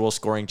 individual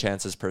scoring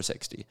chances per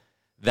 60.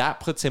 That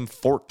puts him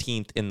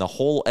 14th in the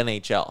whole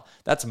NHL.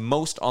 That's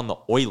most on the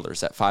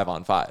Oilers at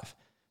 5-on-5.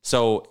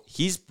 So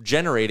he's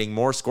generating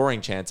more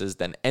scoring chances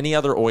than any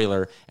other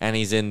Oiler, and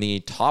he's in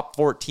the top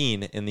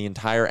 14 in the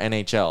entire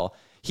NHL.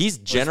 He's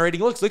generating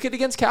looks. Look at it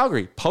against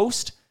Calgary.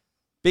 Post,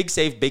 big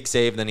save,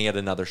 then he had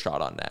another shot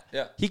on net.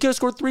 Yeah. He could have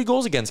scored 3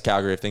 goals against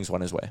Calgary if things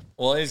went his way.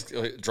 Well, he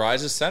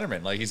drives a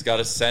centerman. Like he's got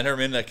a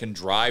centerman that can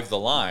drive the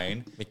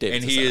line. McDavid's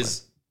and he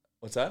is.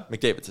 What's that?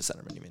 McDavid's a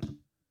centerman, you mean?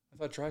 I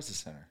thought Drive's a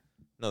center.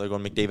 No, they're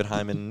going McDavid,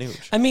 Hyman, and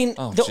Nuge. I mean,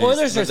 the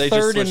Oilers are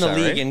third in the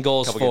league in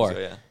goals for.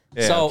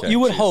 Yeah, so you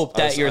would hope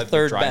that your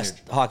third best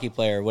hockey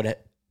player would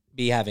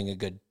be having a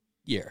good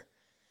year.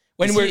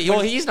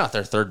 He's not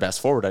their third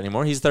best forward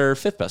anymore. He's their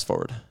 5th best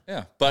forward.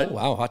 Yeah, but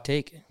wow, hot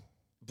take.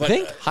 But I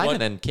think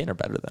Hyman and Kane are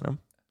better than him.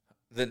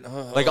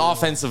 Like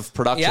offensive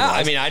production. Yeah,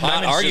 I mean, I'm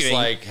not arguing. Just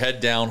like head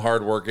down,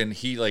 hard working.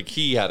 He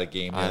had a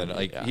game. I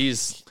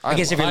guess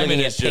if you're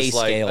looking at pace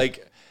scale,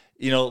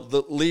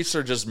 the Leafs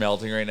are just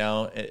melting right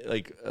now.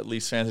 Like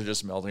Leafs fans are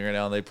just melting right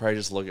now, and they probably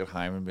just look at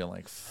Hyman and be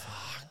like,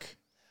 "Fuck."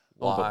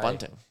 Well, but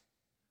Bunting.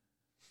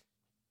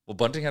 Well,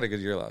 Bunting had a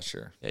good year last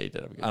year. Yeah, he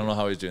did have a good year. I don't know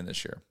how he's doing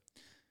this year.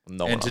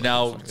 No, and to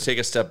now take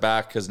a step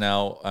back because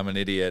now I'm an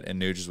idiot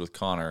and Nuge is with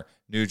Connor.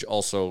 Nuge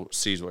also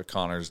sees what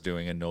Connor's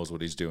doing and knows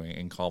what he's doing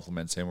and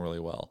compliments him really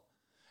well.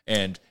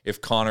 And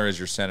if Connor is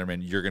your centerman,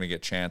 you're going to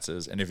get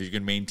chances. And if you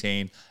can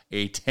maintain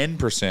a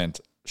 10%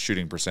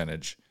 shooting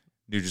percentage,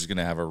 Nuge is going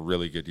to have a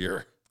really good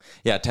year.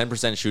 Yeah,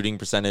 10% shooting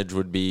percentage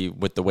would be,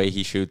 with the way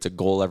he shoots, a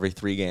goal every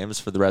 3 games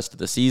for the rest of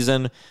the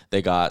season.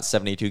 They got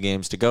 72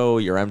 games to go.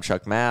 Your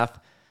Mchuk math,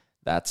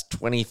 that's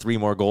 23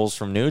 more goals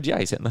from Nuge. Yeah,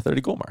 he's hitting the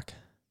 30 goal mark.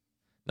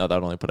 No, that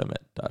would only put him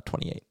at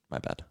 28. My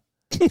bad.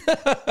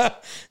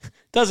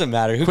 Doesn't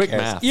matter. Who Quick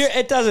cares? math.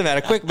 It doesn't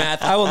matter. Quick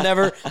math. I will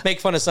never make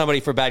fun of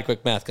somebody for bad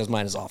quick math because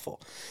mine is awful.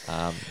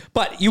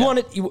 But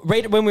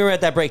right when we were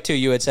at that break too,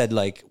 you had said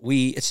like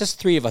it's just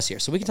three of us here,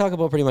 so we can talk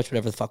about pretty much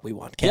whatever the fuck we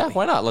want. Can't we?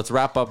 Why not? Let's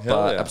wrap up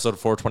episode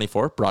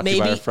 424, brought to you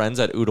by our friends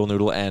at Oodle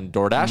Noodle and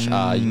DoorDash.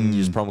 You can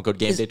use promo code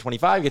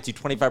GameDay25, gets you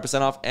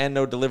 25% off and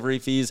no delivery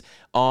fees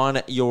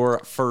on your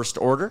first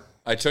order.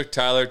 I took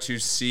Tyler to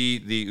see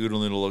the Oodle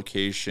Noodle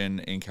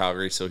location in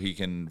Calgary so he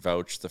can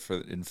vouch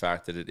in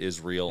fact that it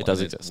is real. It does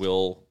exist. It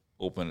will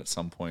open at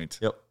some point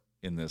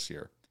in this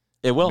year.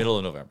 It will. Middle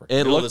of November.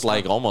 It looked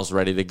like almost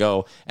ready to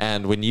go.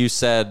 And when you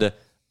said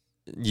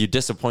you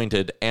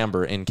disappointed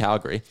Amber in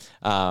Calgary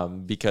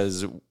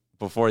because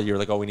before you were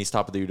like, oh, we need to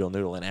stop at the Oodle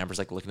Noodle. And Amber's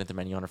like looking at the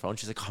menu on her phone.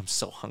 She's like, oh, I'm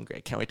so hungry. I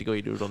can't wait to go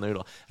eat Oodle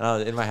Noodle.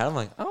 And in my head, I'm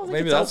like, oh,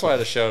 maybe that's why I had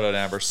to shout out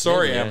Amber.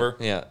 Sorry, Amber.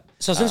 Yeah.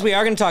 So since we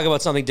are going to talk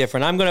about something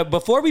different,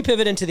 before we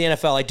pivot into the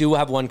NFL, I do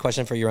have one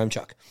question for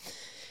Yaremchuk.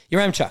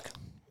 Yaremchuk,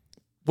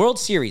 World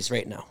Series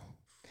right now.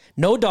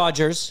 No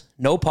Dodgers,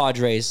 no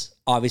Padres,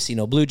 obviously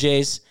no Blue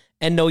Jays,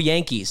 and no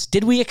Yankees.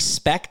 Did we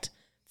expect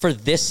for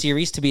this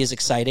series to be as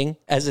exciting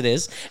as it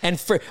is? And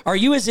are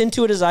you as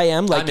into it as I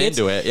am? I'm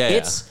into it. Yeah.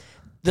 It's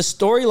the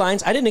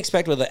storylines. I didn't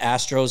expect with the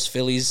Astros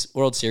Phillies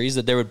World Series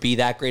that there would be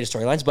that great of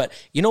storylines. But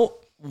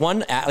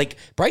like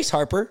Bryce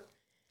Harper,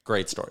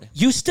 great story,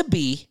 used to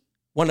be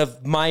one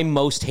of my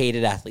most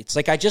hated athletes.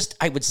 Like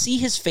I would see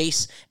his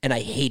face and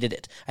I hated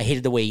it. I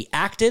hated the way he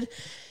acted.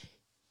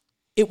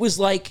 It was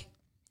like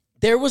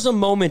there was a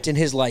moment in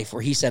his life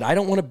where he said, I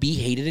don't want to be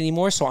hated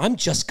anymore, so I'm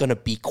just going to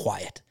be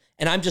quiet.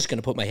 And I'm just going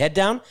to put my head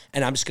down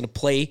and I'm just going to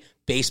play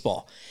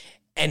baseball.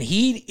 And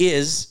he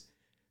is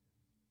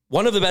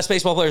one of the best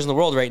baseball players in the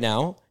world right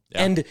now.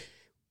 Yeah. And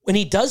when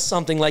he does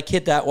something like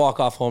hit that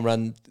walk-off home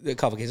run a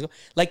couple of days ago,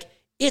 like,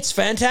 it's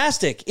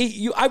fantastic.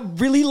 I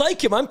really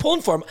like him. I'm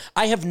pulling for him.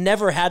 I have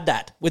never had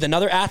that with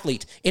another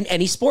athlete in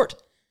any sport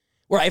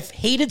where I've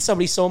hated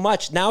somebody so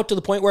much now to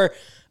the point where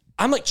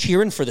I'm like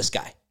cheering for this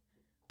guy.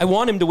 I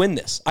want him to win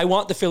this. I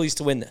want the Phillies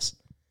to win this.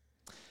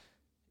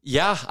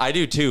 Yeah, I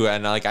do too.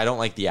 And I don't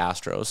like the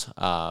Astros.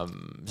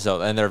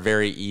 And they're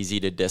very easy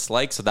to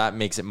dislike. So that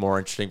makes it more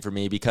interesting for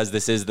me because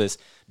this is this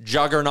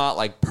juggernaut,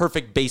 like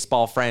perfect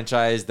baseball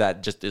franchise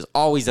that just is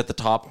always at the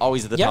top,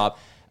 top.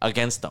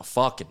 Against the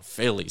fucking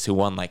Phillies, who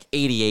won like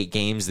 88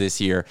 games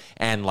this year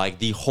and like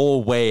the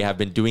whole way have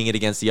been doing it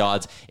against the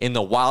odds. In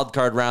the wild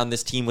card round,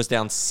 this team was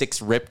down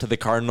 6-rip to the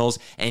Cardinals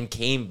and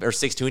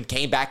 6-2 and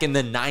came back in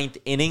the 9th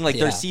inning. Like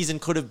their season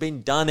could have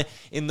been done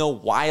in the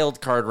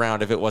wild card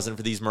round if it wasn't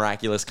for these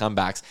miraculous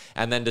comebacks.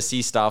 And then to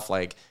see stuff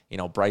like,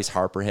 Bryce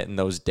Harper hitting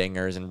those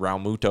dingers and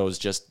Raul Muto's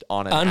just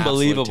on an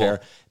unbelievable tear.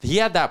 He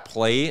had that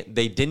play.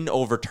 They didn't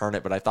overturn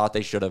it, but I thought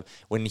they should have.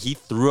 When he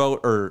threw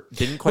out or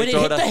didn't quite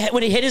throw it.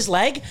 When he hit his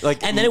leg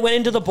and then it went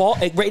into the ball,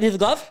 right into the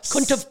glove,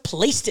 couldn't have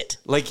placed it.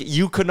 Like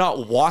you could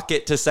not walk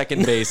it to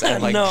second base and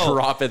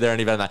drop it there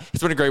any better than that.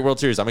 It's been a great World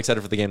Series. I'm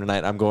excited for the game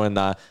tonight. I'm going 2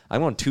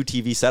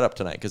 TV setup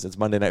tonight because it's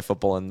Monday Night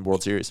Football and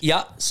World Series.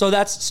 Yeah. So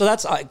that's.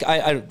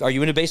 Are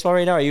you into baseball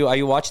right now? Are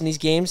you watching these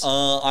games?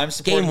 I'm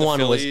supporting Game 1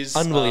 the Phillies,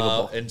 was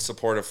unbelievable. In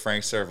support of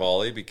Frank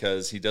Saravalli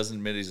because he doesn't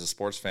admit he's a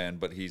sports fan,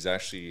 but he's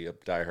actually a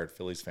diehard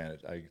Phillies fan.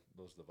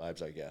 Those are the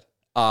vibes I get.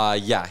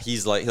 Yeah,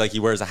 he's like he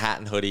wears a hat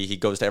and hoodie. He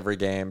goes to every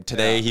game.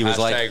 Today he was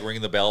like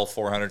ring the bell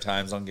 400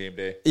 times on game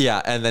day.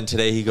 Yeah, and then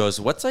today he goes,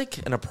 "What's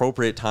like an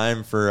appropriate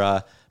time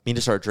for me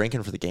to start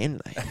drinking for the game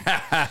tonight?"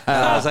 And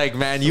I was like,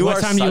 "Man, you are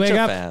such a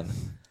fan."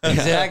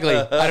 Exactly.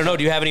 I don't know.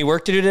 Do you have any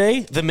work to do today?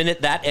 The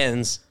minute that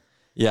ends.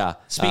 Yeah.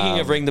 Speaking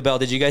of ring the bell,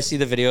 did you guys see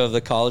the video of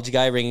the college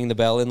guy ringing the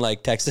bell in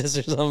like Texas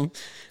or something?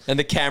 And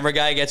the camera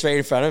guy gets right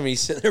in front of him. He's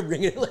sitting there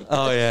ringing it like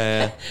oh,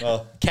 yeah.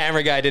 Well,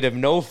 camera guy did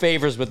him no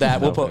favors with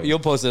that. You'll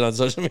post it on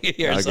social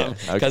media or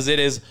something because it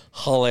is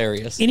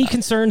hilarious. Any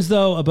concerns,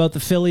 though, about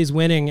the Phillies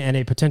winning and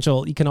a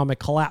potential economic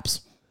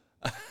collapse?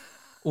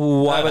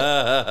 Why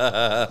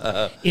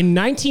in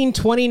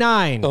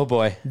 1929, oh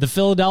boy, the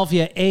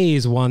Philadelphia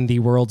A's won the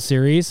World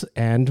Series.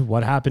 And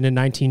what happened in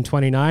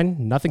 1929?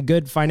 Nothing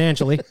good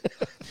financially.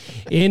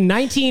 In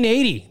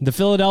 1980, the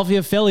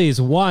Philadelphia Phillies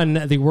won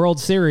the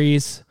World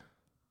Series,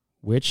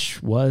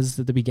 which was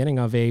the beginning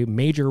of a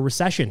major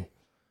recession.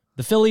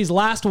 The Phillies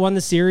last won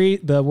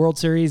the World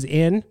Series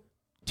in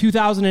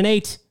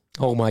 2008.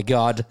 Oh my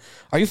God.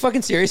 Are you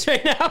fucking serious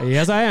right now?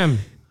 Yes, I am.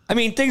 I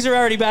mean, things are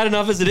already bad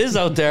enough as it is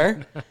out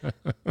there.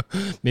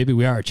 Maybe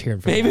we are cheering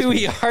for Maybe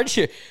we are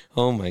cheering.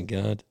 Oh my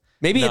God.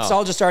 Maybe it's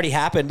all just already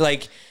happened.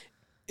 Like,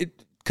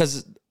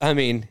 because, I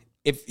mean,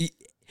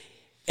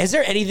 is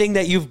there anything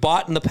that you've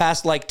bought in the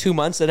past like 2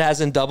 months that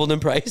hasn't doubled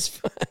in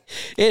price?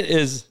 It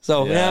is.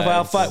 So,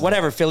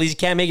 whatever. Phillies, you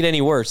can't make it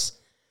any worse.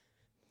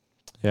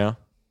 Yeah.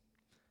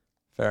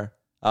 Fair.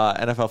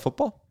 NFL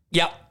football?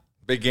 Yeah.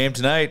 Big game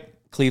tonight.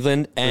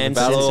 Cleveland and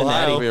Battle of Ohio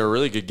Cincinnati. will be a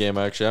really good game,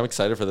 actually. I'm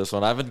excited for this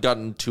one. I haven't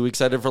gotten too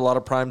excited for a lot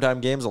of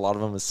primetime games. A lot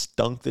of them have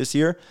stunk this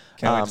year.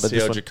 Can't wait to but see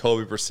this how one,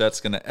 Jacoby Brissett's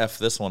going to F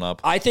this one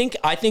up. I think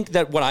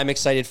that what I'm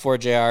excited for,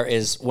 JR,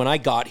 is when I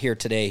got here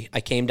today,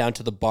 I came down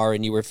to the bar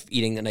and you were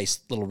eating a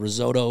nice little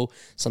risotto,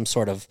 some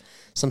sort of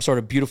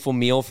beautiful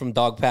meal from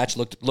Dog Patch.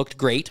 Looked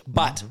great.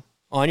 But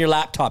on your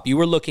laptop, you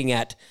were looking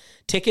at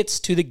tickets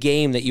to the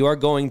game that you are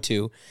going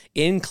to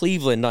in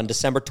Cleveland on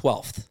December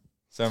 12th.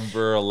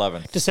 December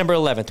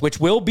 11th, which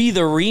will be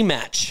the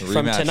rematch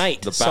from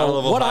tonight. The Battle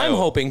of what Ohio. I'm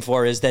hoping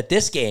for is that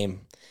this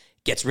game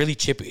gets really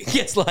chippy.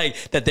 Gets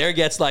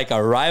like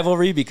a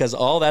rivalry because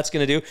all that's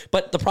going to do.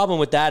 But the problem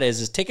with that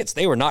is tickets,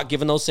 they were not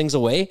giving those things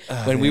away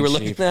when we were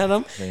looking at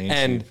them.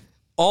 And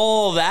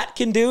all that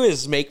can do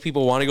is make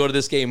people want to go to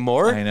this game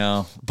more. I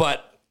know.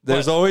 But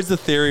there's always the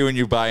theory when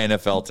you buy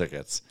NFL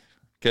tickets.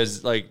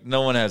 Because like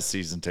no one has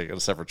season tickets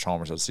except for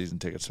Chalmers has season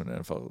tickets to an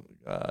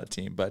NFL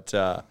team. But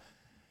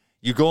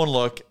you go and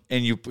look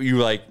and you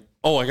like,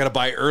 oh, I got to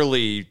buy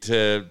early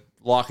to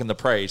lock in the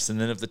price. And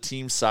then if the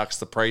team sucks,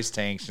 the price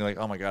tanks. And you're like,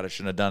 oh my God, I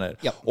shouldn't have done it.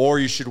 Yep. Or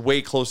you should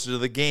wait closer to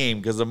the game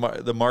because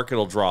the market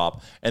will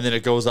drop and then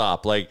it goes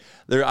up. Like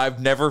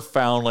I've never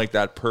found like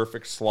that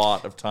perfect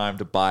slot of time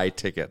to buy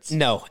tickets.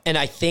 No, and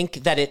I think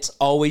that it's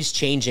always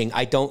changing.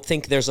 I don't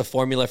think there's a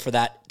formula for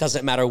that.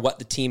 Doesn't matter what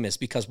the team is,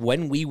 because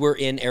when we were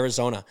in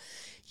Arizona,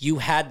 you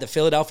had the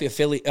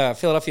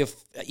Philadelphia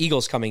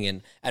Eagles coming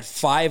in at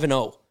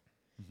 5-0,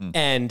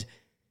 and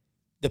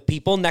the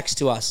people next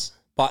to us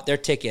bought their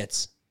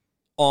tickets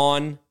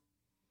on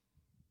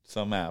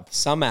some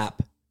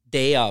app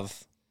day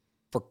of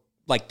for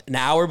like an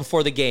hour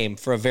before the game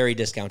for a very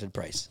discounted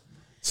price.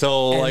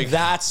 So and like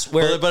that's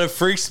where, but it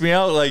freaks me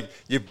out. Like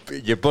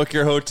you book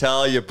your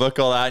hotel, you book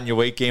all that, and you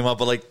wait game up,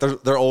 but like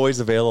they're always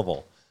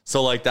available.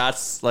 So like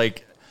that's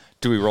like,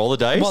 do we roll the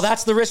dice? Well,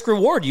 that's the risk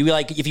reward. You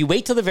like if you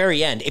wait till the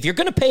very end, if you're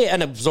going to pay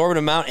an absorbent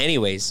amount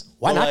anyways,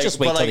 why not just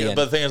wait till the end?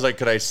 But the thing is, like,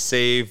 could I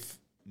save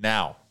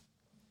now?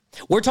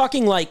 We're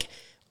talking like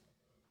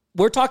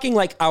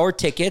our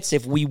tickets,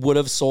 if we would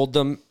have sold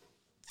them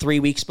 3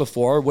 weeks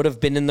before, would have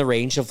been in the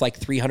range of like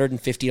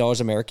 $350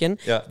 American.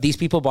 Yeah. These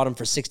people bought them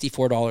for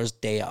 $64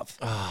 day of.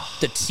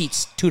 The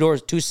seats,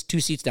 two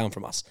seats down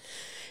from us.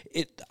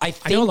 I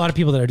know a lot of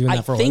people that are doing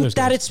that for I think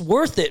that it's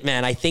worth it,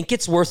 man. I think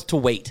it's worth to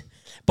wait.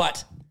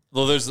 But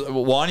well, there's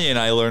Wanya and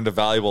I learned a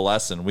valuable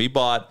lesson. We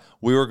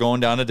were going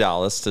down to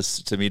Dallas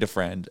to meet a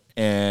friend,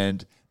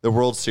 and the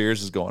World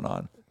Series is going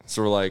on.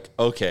 So we're like,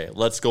 okay,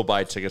 let's go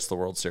buy tickets to the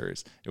World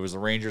Series. It was the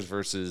Rangers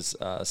versus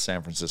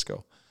San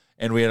Francisco.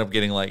 And we ended up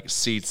getting like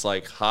seats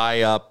like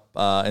high up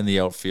in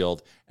the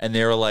outfield. And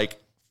they were like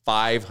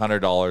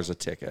 $500 a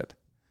ticket.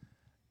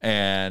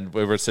 And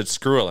we said,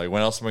 screw it. Like,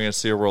 when else am I going to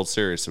see a World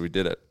Series? So we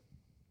did it.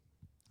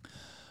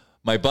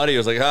 My buddy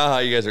was like,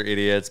 you guys are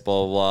idiots,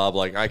 blah, blah, blah.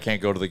 Like, I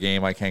can't go to the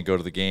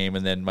game.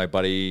 And then my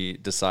buddy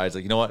decides,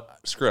 like, you know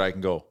what? Screw it, I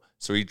can go.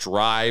 So he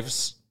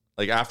drives.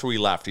 Like, after we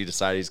left, he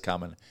decided he's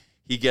coming.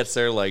 He gets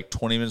there like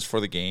 20 minutes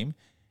before the game,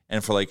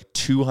 and for like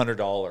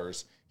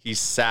 $200, he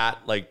sat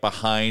like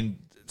behind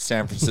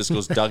San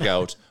Francisco's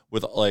dugout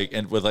with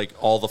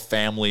all the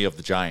family of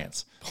the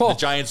Giants. Oh. The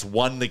Giants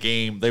won the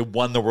game. They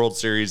won the World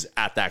Series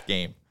at that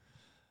game.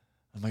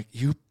 I'm like,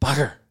 you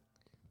bugger.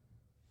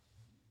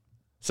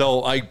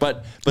 So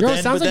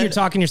it sounds like you're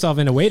talking yourself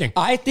into waiting.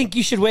 I think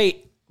you should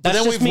wait.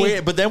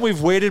 But then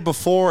we've waited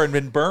before and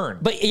been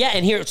burned. But yeah,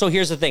 and here's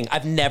the thing.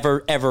 I've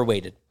never ever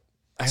waited.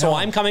 So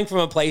I'm coming from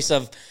a place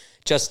of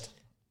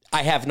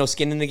I have no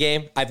skin in the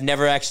game. I've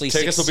never actually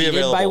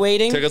succeeded by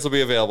waiting. Tickets will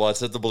be available. I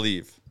said to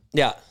believe.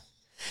 Yeah.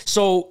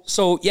 So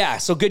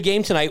good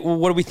game tonight.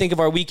 What do we think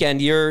of our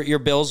weekend? Your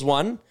Bills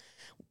won.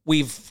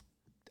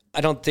 I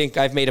don't think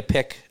I've made a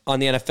pick on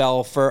the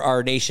NFL for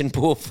our nation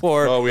pool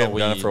for. Oh, we haven't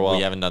done it for a while.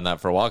 We haven't done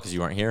that for a while because you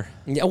weren't here.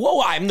 Yeah.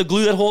 Whoa, I'm the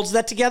glue that holds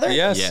that together.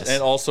 Yes.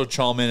 And also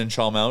Chalm in and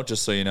Chalm out,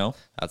 just so you know.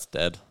 That's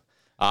dead.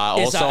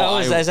 Is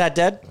that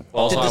dead?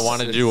 Also, I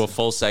wanted to do a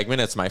full segment.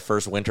 It's my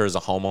first winter as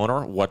a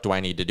homeowner. What do I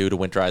need to do to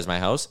winterize my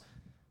house?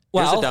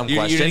 Here's a dumb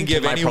question. You didn't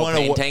give Can my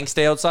propane tank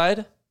stay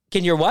outside?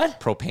 Can your what?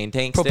 Propane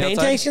tank stay outside? Propane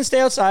tanks can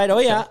stay outside. Oh,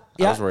 yeah.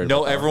 Yeah.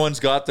 No,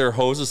 everyone's got their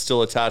hoses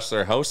still attached to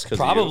their house.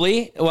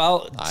 Probably.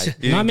 Well,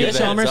 not me,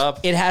 Chalmers.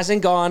 It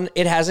hasn't gone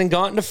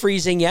to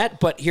freezing yet,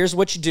 but here's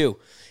what you do.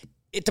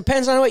 It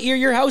depends on what year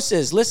your house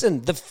is.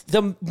 Listen,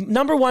 the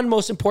number one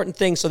most important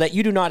thing so that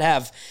you do not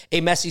have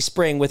a messy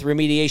spring with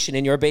remediation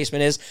in your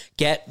basement is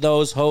get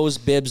those hose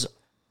bibs,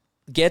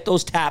 get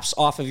those taps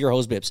off of your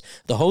hose bibs.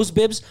 The hose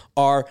bibs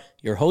are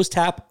your hose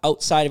tap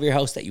outside of your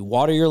house that you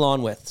water your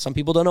lawn with. Some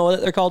people don't know that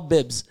they're called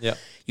bibs. Yeah.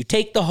 You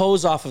take the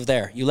hose off of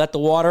there. You let the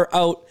water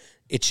out.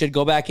 It should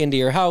go back into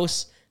your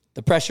house.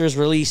 The pressure is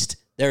released.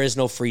 There is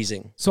no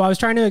freezing. So I was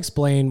trying to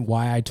explain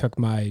why I took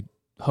my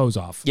hose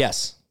off.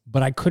 Yes.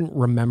 But I couldn't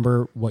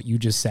remember what you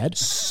just said.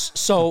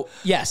 So,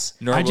 yes.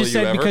 I just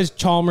said because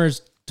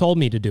Chalmers told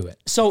me to do it.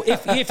 So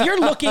if you're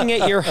looking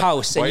at your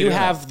house and you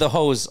have the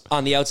hose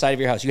on the outside of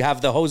your house, you have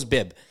the hose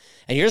bib,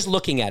 and you're just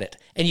looking at it,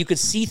 and you could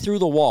see through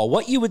the wall,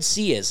 what you would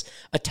see is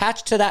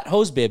attached to that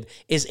hose bib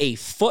is a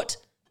foot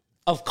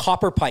of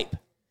copper pipe.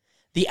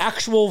 The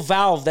actual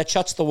valve that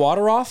shuts the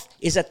water off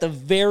is at the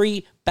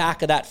very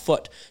back of that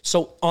foot.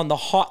 So on the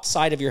hot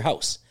side of your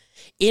house.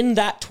 In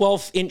that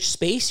 12-inch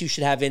space, you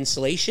should have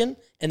insulation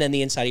and then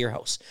the inside of your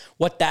house.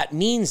 What that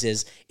means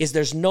is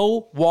there's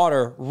no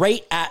water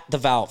right at the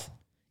valve.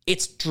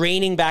 It's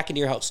draining back into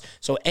your house.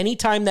 So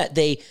anytime that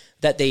they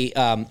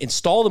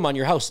install them on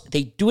your house,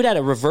 they do it at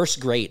a reverse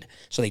grade.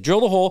 So they drill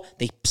the hole,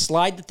 they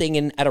slide the thing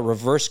in at a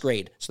reverse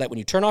grade so that when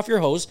you turn off your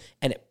hose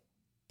and it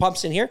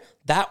pumps in here,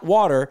 that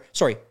water,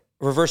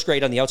 reverse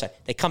grade on the outside,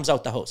 that comes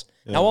out the hose.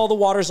 Yeah. Now all the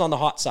water's on the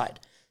hot side,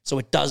 so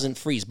it doesn't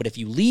freeze. But if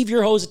you leave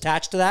your hose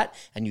attached to that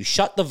and you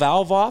shut the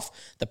valve off,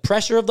 the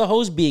pressure of the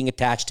hose being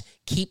attached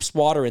keeps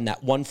water in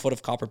that 1 foot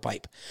of copper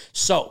pipe.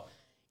 So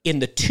in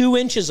the 2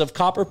 inches of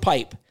copper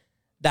pipe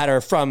that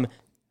are from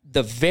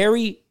the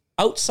very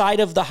outside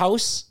of the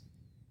house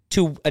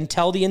to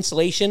until the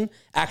insulation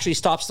actually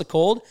stops the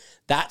cold,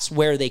 that's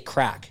where they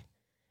crack.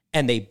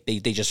 And they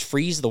just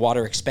freeze, the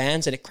water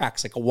expands, and it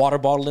cracks like a water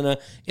bottle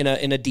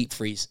in a deep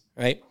freeze,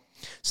 right?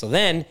 So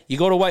then you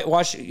go to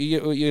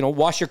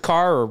wash your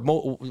car or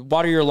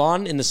water your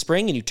lawn in the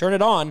spring, and you turn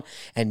it on,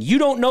 and you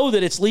don't know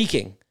that it's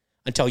leaking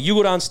until you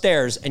go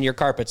downstairs and your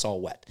carpet's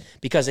all wet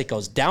because it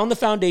goes down the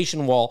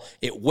foundation wall,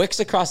 it wicks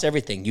across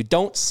everything. You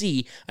don't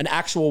see an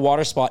actual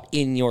water spot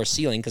in your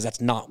ceiling because that's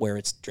not where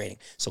it's draining.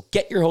 So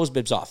get your hose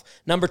bibs off.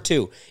 Number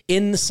 2,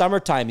 in the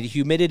summertime, the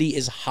humidity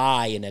is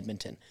high in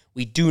Edmonton.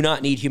 We do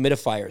not need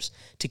humidifiers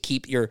to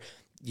keep your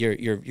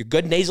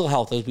good nasal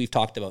health, as we've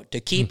talked about,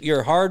 to keep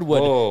your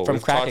hardwood from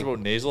cracking. Talked about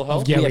nasal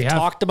health? Yeah, we have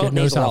talked about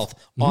nasal health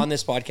on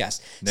this podcast,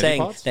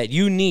 saying that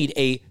you need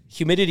a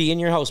humidity in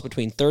your house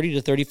between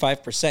 30 to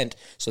 35%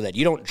 so that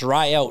you don't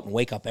dry out and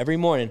wake up every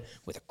morning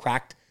with a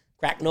cracked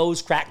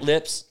nose, cracked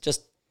lips.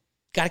 Just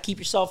got to keep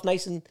yourself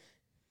nice and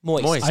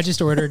moist. I just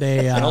ordered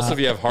a... and also if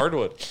you have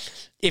hardwood.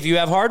 If you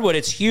have hardwood,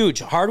 it's huge.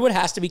 Hardwood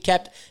has to be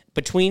kept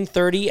between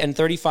 30 and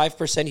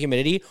 35%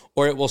 humidity,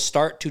 or it will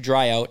start to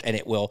dry out and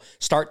it will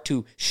start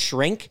to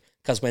shrink.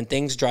 Because when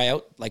things dry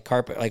out, like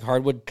carpet, like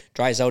hardwood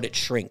dries out, it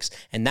shrinks.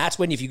 And that's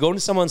when, if you go into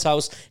someone's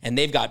house and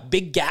they've got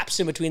big gaps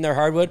in between their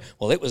hardwood,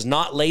 well, it was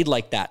not laid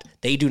like that.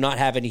 They do not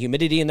have any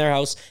humidity in their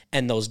house,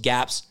 and those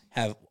gaps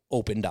have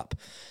opened up.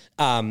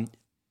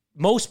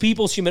 Most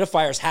people's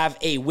humidifiers have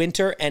a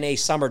winter and a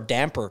summer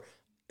damper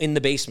in the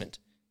basement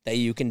that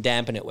you can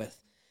dampen it with.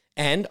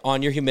 And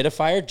on your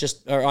humidifier,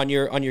 on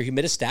your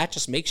humidistat,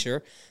 just make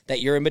sure that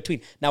you're in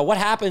between. Now, what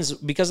happens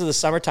because of the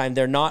summertime,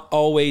 they're not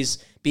always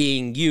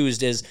being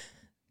used, is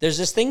there's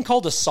this thing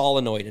called a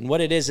solenoid. And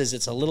what it is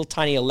it's a little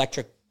tiny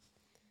electric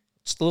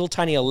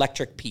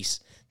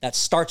piece that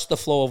starts the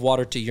flow of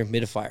water to your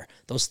humidifier.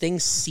 Those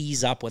things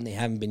seize up when they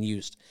haven't been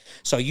used.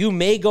 So you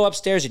may go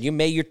upstairs and you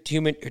may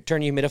turn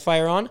your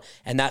humidifier on,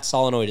 and that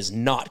solenoid is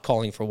not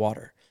calling for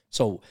water.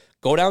 So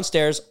go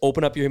downstairs,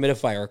 open up your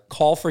humidifier,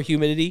 call for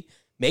humidity.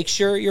 Make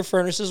sure your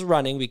furnace is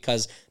running,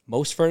 because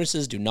most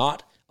furnaces do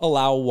not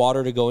allow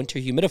water to go into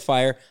a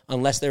humidifier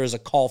unless there is a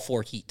call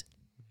for heat.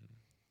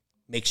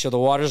 Make sure the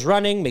water's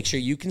running. Make sure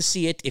you can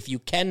see it. If you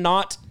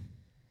cannot,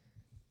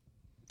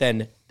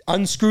 then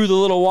unscrew the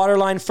little water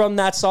line from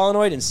that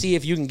solenoid and see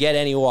if you can get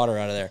any water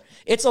out of there.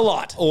 It's a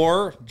lot.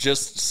 Or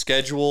just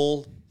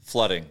schedule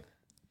flooding.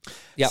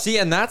 Yeah. See,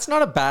 and that's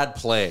not a bad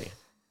play.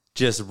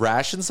 Just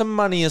ration some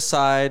money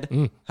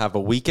aside, have a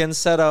weekend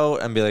set out,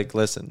 and be like,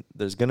 listen,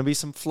 there's going to be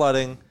some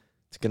flooding.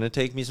 It's going to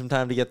take me some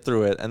time to get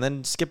through it. And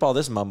then skip all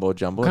this mumbo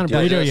jumbo. What kind of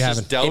burrito are you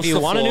having? If you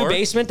want a new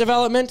basement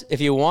development,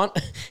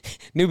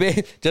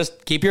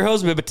 just keep your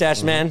hose bib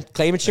attached, man.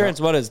 Claim insurance.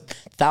 What is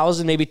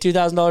 $1,000, maybe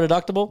 $2,000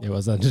 deductible? It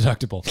was a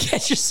deductible.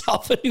 Get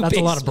yourself a new basement.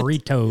 That's a lot of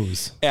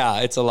burritos. Yeah,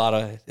 it's a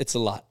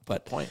lot.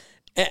 But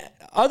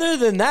other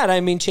than that, I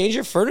mean, change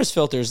your furnace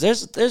filters.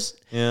 There's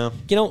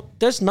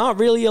not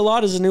really a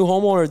lot as a new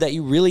homeowner that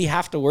you really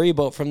have to worry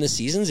about from the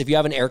seasons. If you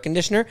have an air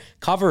conditioner,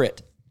 cover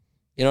it.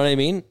 You know what I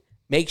mean?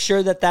 Make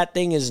sure that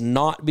thing is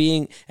not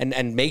being,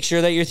 and make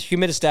sure that your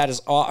humidistat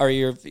is, or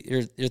your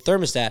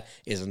thermostat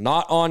is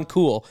not on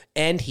cool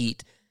and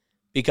heat,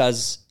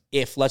 because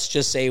if, let's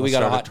just say we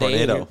got a hot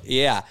tornado.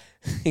 Yeah,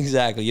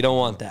 exactly. You don't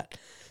want that.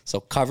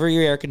 So cover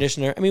your air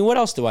conditioner. I mean, what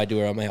else do I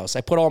do around my house?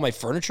 I put all my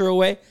furniture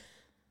away.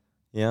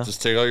 Yeah.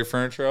 Just take all your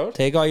furniture out?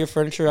 Take all your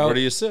furniture out. Where do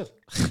you sit?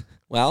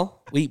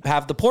 Well, we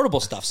have the portable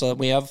stuff, so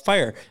we have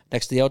fire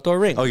next to the outdoor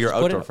ring. Oh, your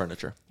outdoor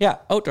furniture. Yeah,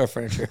 outdoor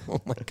furniture.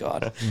 Oh, my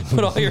God.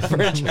 Put all your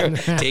furniture.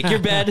 Take your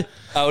bed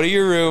out of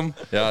your room.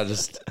 Yeah,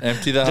 just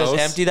empty the house.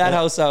 Just empty that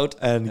house out.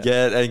 And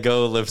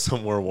go live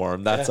somewhere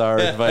warm. That's our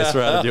advice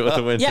for how to deal with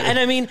the winter. Yeah, and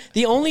I mean,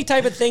 the only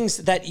type of things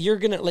that you're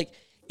going to, like,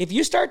 if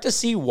you start to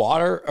see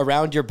water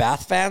around your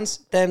bath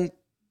fans, then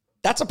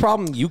that's a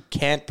problem you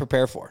can't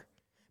prepare for.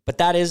 But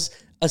that is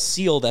a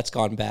seal that's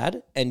gone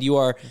bad, and you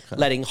are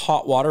letting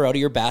hot water out of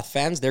your bath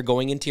fans. They're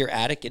going into your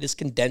attic. It is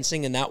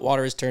condensing, and that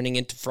water is turning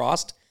into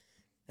frost.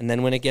 And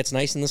then when it gets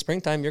nice in the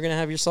springtime, you're going to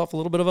have yourself a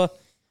little bit of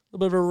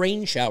a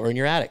rain shower in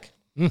your attic.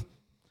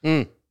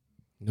 No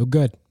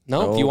good.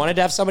 No, if you wanted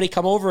to have somebody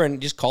come over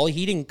and just call a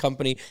heating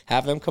company,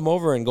 have them come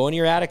over and go in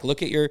your attic,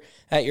 look at your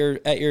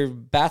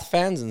bath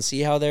fans and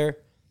see how they're.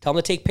 Tell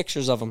them to take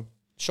pictures of them.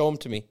 Show them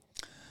to me.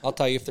 I'll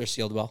tell you if they're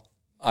sealed well.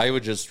 I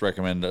would just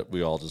recommend that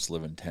we all just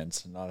live in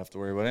tents and not have to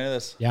worry about any of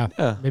this.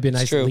 Yeah. Maybe a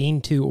nice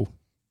lean-to.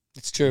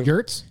 It's true.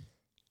 Yurts?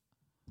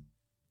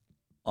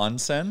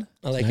 Onsen?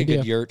 I like a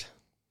good yurt.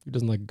 Who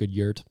doesn't like a good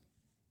yurt?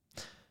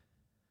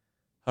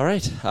 All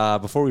right.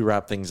 Before we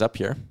wrap things up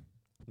here,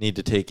 need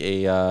to take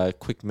a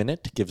quick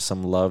minute to give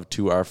some love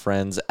to our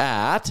friends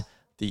at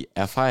the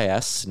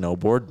FIS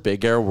Snowboard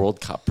Big Air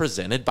World Cup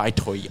presented by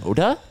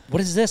Toyota.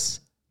 What is this?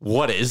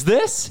 What is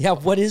this? Yeah,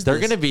 what is They're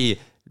this? going to be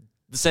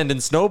sending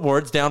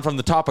snowboards down from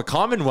the top of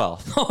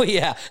Commonwealth. Oh,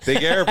 yeah.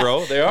 Big Air,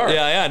 bro. They are.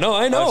 Yeah. No,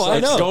 I know.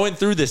 It's going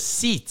through the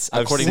seats,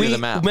 according to the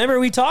map. Remember,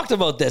 we talked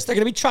about this. They're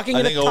going to be trucking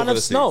in a ton of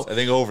snow. I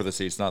think over the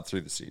seats, not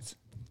through the seats.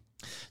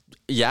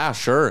 Yeah,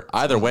 sure.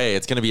 Either way,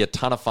 it's going to be a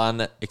ton of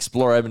fun.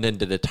 Explore Edmonton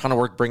did a ton of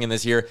work bringing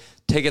this year.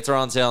 Tickets are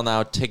on sale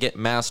now.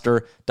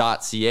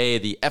 Ticketmaster.ca.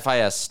 The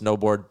FIS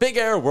Snowboard Big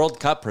Air World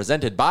Cup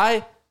presented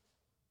by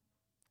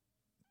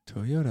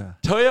Toyota.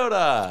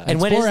 And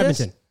when is this?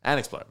 Edmonton. And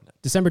Explore Edmonton.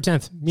 December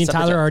 10th. Me and December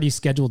Tyler 10th. already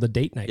scheduled a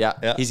date night.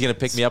 Yeah, he's going to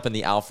pick me up in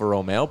the Alfa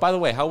Romeo. By the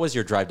way, how was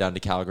your drive down to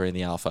Calgary in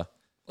the Alfa?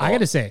 I got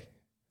to say,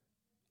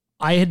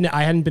 I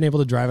hadn't been able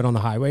to drive it on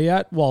the highway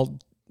yet. Well,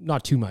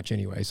 not too much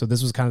anyway. So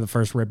this was kind of the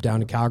first rip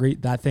down to Calgary.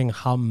 That thing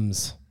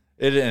hums.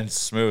 It's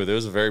smooth. It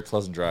was a very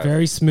pleasant drive.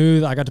 Very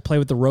smooth. I got to play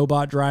with the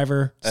robot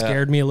driver.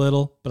 Scared me a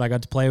little, but I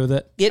got to play with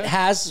it. It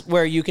has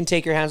where you can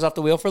take your hands off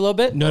the wheel for a little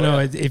bit? No.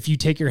 If you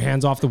take your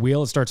hands off the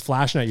wheel, it starts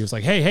flashing at you. It's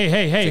like, hey,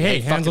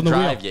 hands on the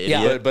wheel.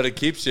 Yeah, but it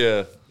keeps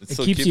you. It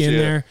keeps you in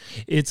there.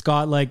 It's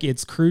got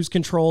its cruise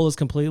control is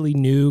completely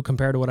new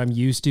compared to what I'm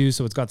used to.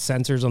 So it's got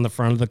sensors on the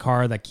front of the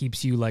car that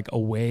keeps you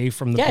away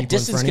from the people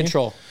distance in front of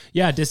control.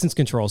 You. Yeah, distance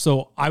control.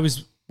 So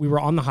we were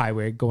on the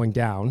highway going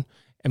down,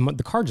 and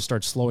the car just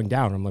starts slowing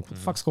down. I'm like, what the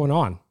fuck's going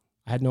on?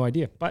 I had no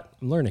idea, but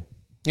I'm learning.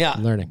 Yeah,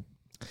 I'm learning.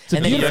 It's a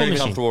and then beautiful very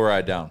machine. comfortable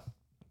ride down.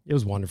 It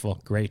was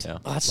wonderful. Great. Yeah.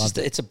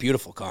 It's a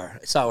beautiful car.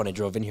 I saw it when I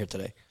drove in here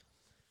today.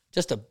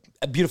 Just a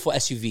beautiful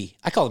SUV.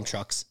 I call them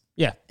trucks.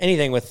 Yeah.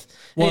 Anything with...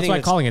 Well, anything that's why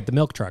I'm calling it the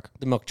milk truck.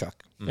 The milk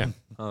truck. Yeah.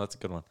 Oh, that's a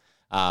good one.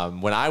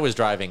 When I was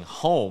driving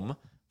home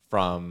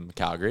from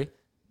Calgary,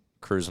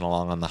 cruising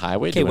along on the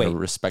highway, doing a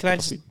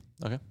respectable speed.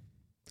 Okay.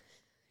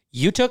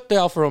 You took the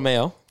Alfa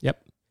Romeo.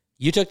 Yep.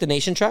 You took the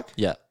Nation truck.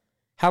 Yeah.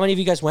 How many of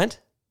you guys went?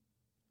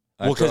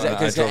 I drove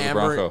the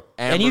Bronco.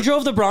 And you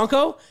drove the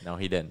Bronco? No,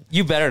 he didn't.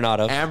 You better not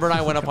have. Amber and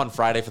I went up on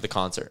Friday for the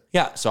concert.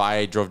 Yeah. So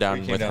I drove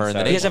down with her in the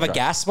You guys Nation have a truck.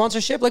 gas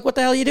sponsorship? What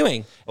the hell are you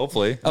doing?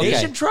 Hopefully. Okay.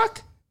 Nation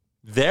truck?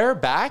 They're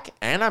back,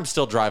 and I'm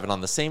still driving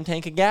on the same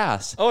tank of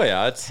gas. Oh,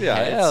 yeah. It's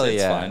Hell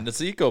it's yeah. fine. It's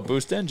the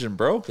EcoBoost engine,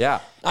 bro. Yeah.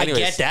 I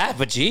Anyways, get that,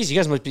 but geez, you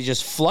guys must be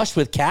just flushed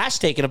with cash.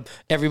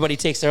 Everybody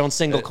takes their own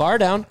single car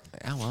down.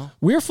 Yeah, well.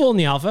 We're full in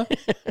the Alpha.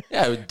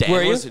 Yeah, Dan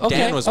Were you? was with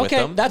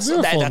them. That's We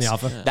were full in the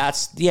Alpha.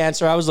 That's the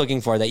answer I was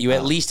looking for. That you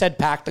at least had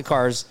packed the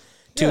cars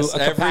to Yes,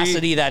 a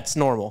capacity that's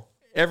normal.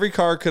 Every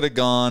car could have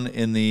gone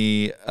in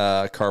the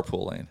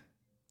carpool lane.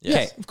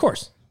 Yes, of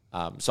course.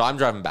 So I'm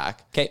driving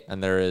back. Okay.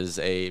 And there is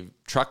a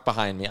truck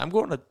behind me. I'm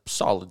going a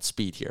solid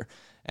speed here.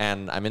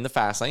 And I'm in the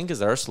fast lane because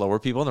there are slower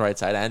people on the right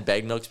side. And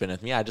Bag Milk's been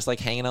with me. I just like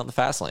hanging out in the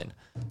fast lane.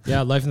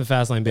 Yeah, life in the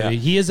fast lane, baby.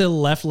 Yeah. He is a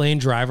left lane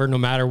driver no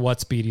matter what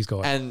speed he's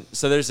going. And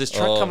so there's this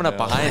truck coming up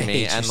behind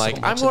me. hate And you like,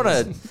 so I'm much going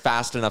in to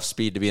fast enough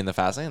speed to be in the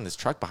fast lane. And this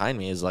truck behind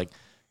me is like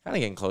kind of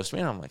getting close to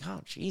me. And I'm like,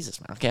 oh, Jesus,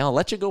 man. Okay, I'll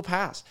let you go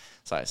past.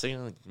 So I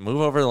move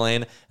over the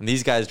lane. And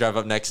these guys drive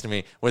up next to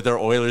me with their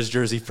Oilers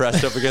jersey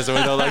pressed up against the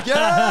window like,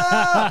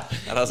 yeah.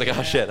 And I was like,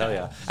 oh, shit, hell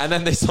yeah. And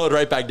then they slowed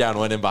right back down,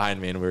 went in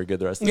behind me, and we were good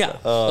the rest of the day.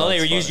 Well,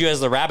 they used you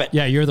as the rabbit.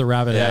 Yeah, you're the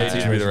rabbit. Yeah, you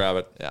teach me the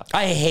rabbit. Yeah.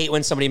 I hate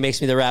when somebody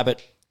makes me the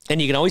rabbit.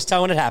 And you can always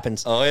tell when it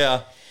happens. Oh,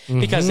 yeah.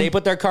 Because they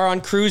put their car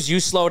on cruise, you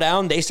slow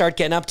down, they start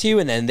getting up to you,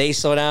 and then they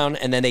slow down,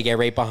 and then they get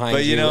right behind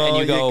But you. And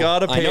you go,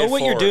 gotta pay I know it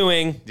what you're forward.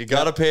 doing. You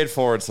got to pay it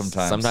forward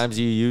sometimes. Sometimes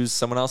you use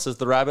someone else as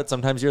the rabbit.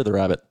 Sometimes you're the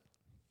rabbit.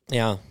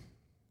 Yeah.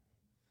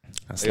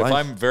 That's If life.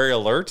 I'm very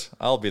alert,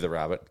 I'll be the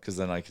rabbit because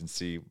then I can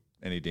see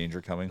any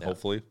danger coming,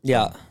 hopefully.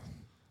 Yeah.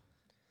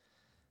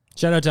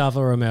 Shout out to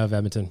Alfa Romeo of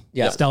Edmonton.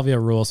 Yeah. Stelvio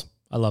rules.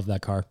 I love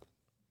that car.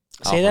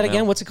 Say that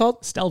again. What's it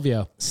called?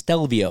 Stelvio.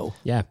 Stelvio.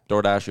 Yeah.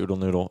 DoorDash, Oodle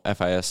Noodle,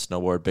 FIS,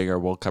 Snowboard, Big Air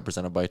World Cup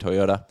presented by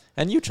Toyota.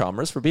 And you,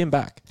 Chalmers, for being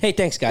back. Hey,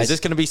 thanks, guys. Is this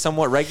going to be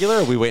somewhat regular,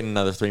 or are we waiting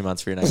another 3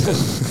 months for your next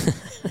visit?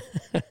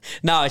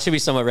 No, it should be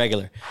somewhat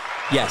regular.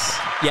 Yes.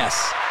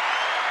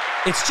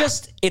 It's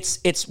just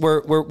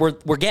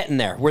we're getting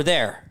there. We're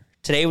there.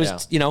 Today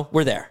was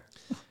we're there.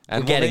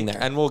 And we're getting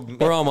there. And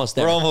we're almost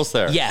there. We're almost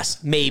there.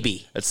 Yes,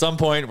 maybe. At some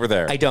point, we're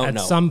there. I don't At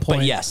know. some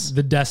point, but yes.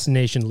 the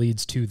destination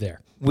leads to there.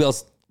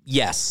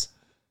 Yes.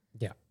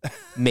 Yeah.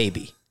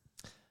 Maybe.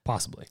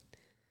 Possibly.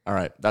 All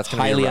right. That's going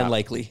to be Highly a wrap.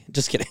 unlikely.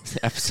 Just kidding.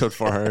 Episode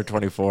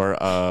 424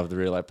 of the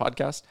Real Life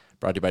Podcast,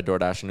 brought to you by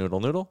DoorDash and Oodle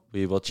Noodle.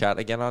 We will chat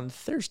again on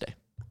Thursday.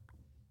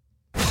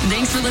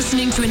 Thanks for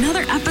listening to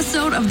another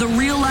episode of the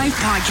Real Life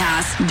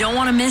Podcast. Don't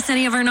want to miss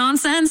any of our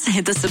nonsense?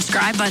 Hit the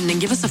subscribe button and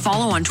give us a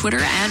follow on Twitter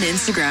and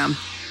Instagram.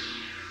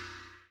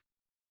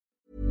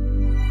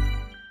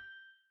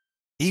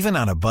 Even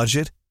on a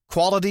budget,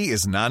 quality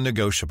is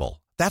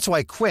non-negotiable. That's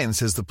why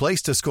Quince is the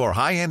place to score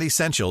high-end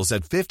essentials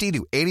at 50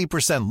 to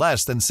 80%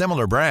 less than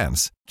similar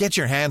brands. Get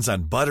your hands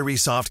on buttery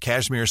soft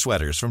cashmere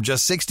sweaters from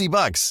just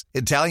 $60,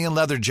 Italian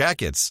leather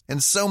jackets,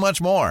 and so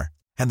much more.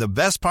 And the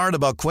best part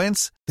about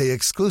Quince, they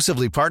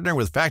exclusively partner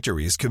with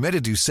factories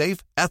committed to safe,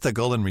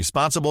 ethical, and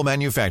responsible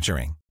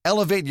manufacturing.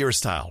 Elevate your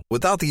style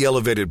without the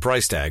elevated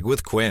price tag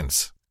with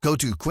Quince. Go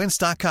to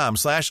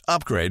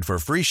quince.com/upgrade for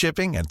free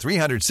shipping and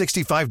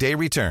 365-day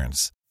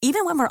returns.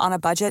 Even when we're on a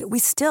budget, we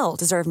still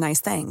deserve nice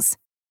things.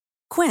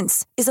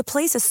 Quince is a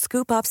place to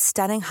scoop up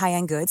stunning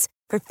high-end goods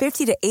for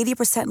 50 to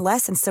 80%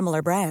 less than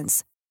similar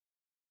brands.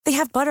 They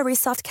have buttery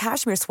soft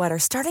cashmere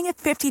sweaters starting at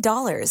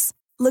 $50,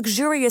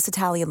 luxurious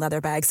Italian leather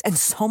bags, and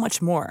so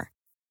much more.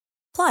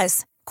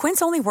 Plus,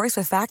 Quince only works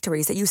with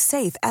factories that use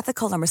safe,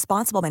 ethical, and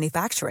responsible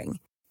manufacturing.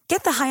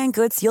 Get the high-end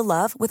goods you'll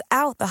love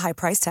without the high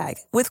price tag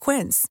with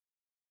Quince.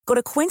 Go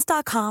to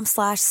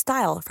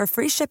quince.com/style for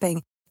free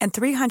shipping and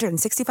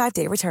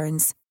 365-day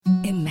returns.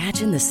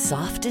 Imagine the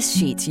softest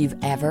sheets you've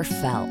ever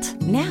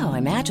felt. Now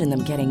imagine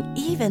them getting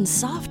even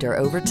softer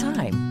over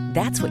time.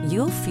 That's what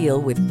you'll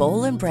feel with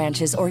Boll &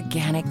 Branch's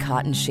organic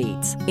cotton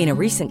sheets. In a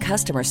recent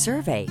customer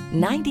survey,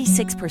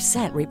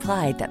 96%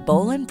 replied that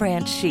Boll &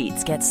 Branch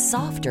sheets get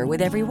softer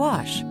with every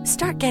wash.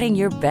 Start getting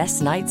your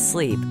best night's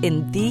sleep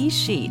in these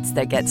sheets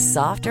that get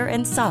softer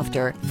and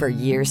softer for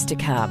years to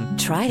come.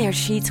 Try their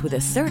sheets with a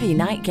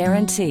 30-night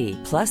guarantee.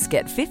 Plus,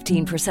 get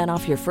 15%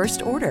 off your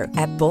first order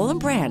at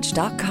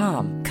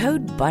bollandbranch.com.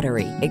 Code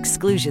BUTTERY.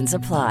 Exclusions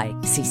apply.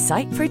 See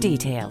site for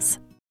details.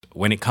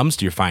 When it comes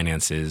to your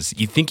finances,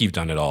 you think you've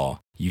done it all.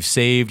 You've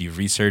saved, you've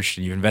researched,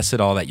 and you've invested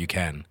all that you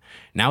can.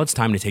 Now it's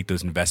time to take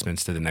those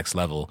investments to the next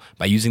level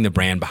by using the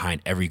brand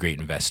behind every great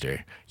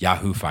investor,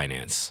 Yahoo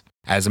Finance.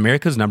 As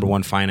America's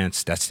 #1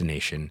 finance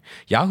destination,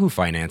 Yahoo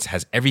Finance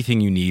has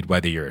everything you need,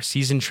 whether you're a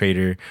seasoned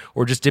trader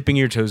or just dipping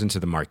your toes into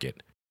the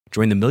market.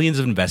 Join the millions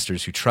of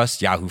investors who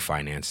trust Yahoo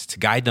Finance to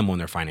guide them on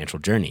their financial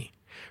journey.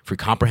 For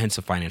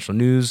comprehensive financial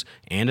news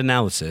and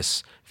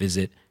analysis,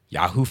 visit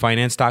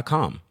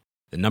yahoofinance.com,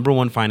 the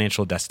 #1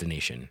 financial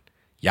destination,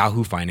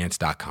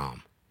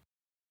 yahoofinance.com.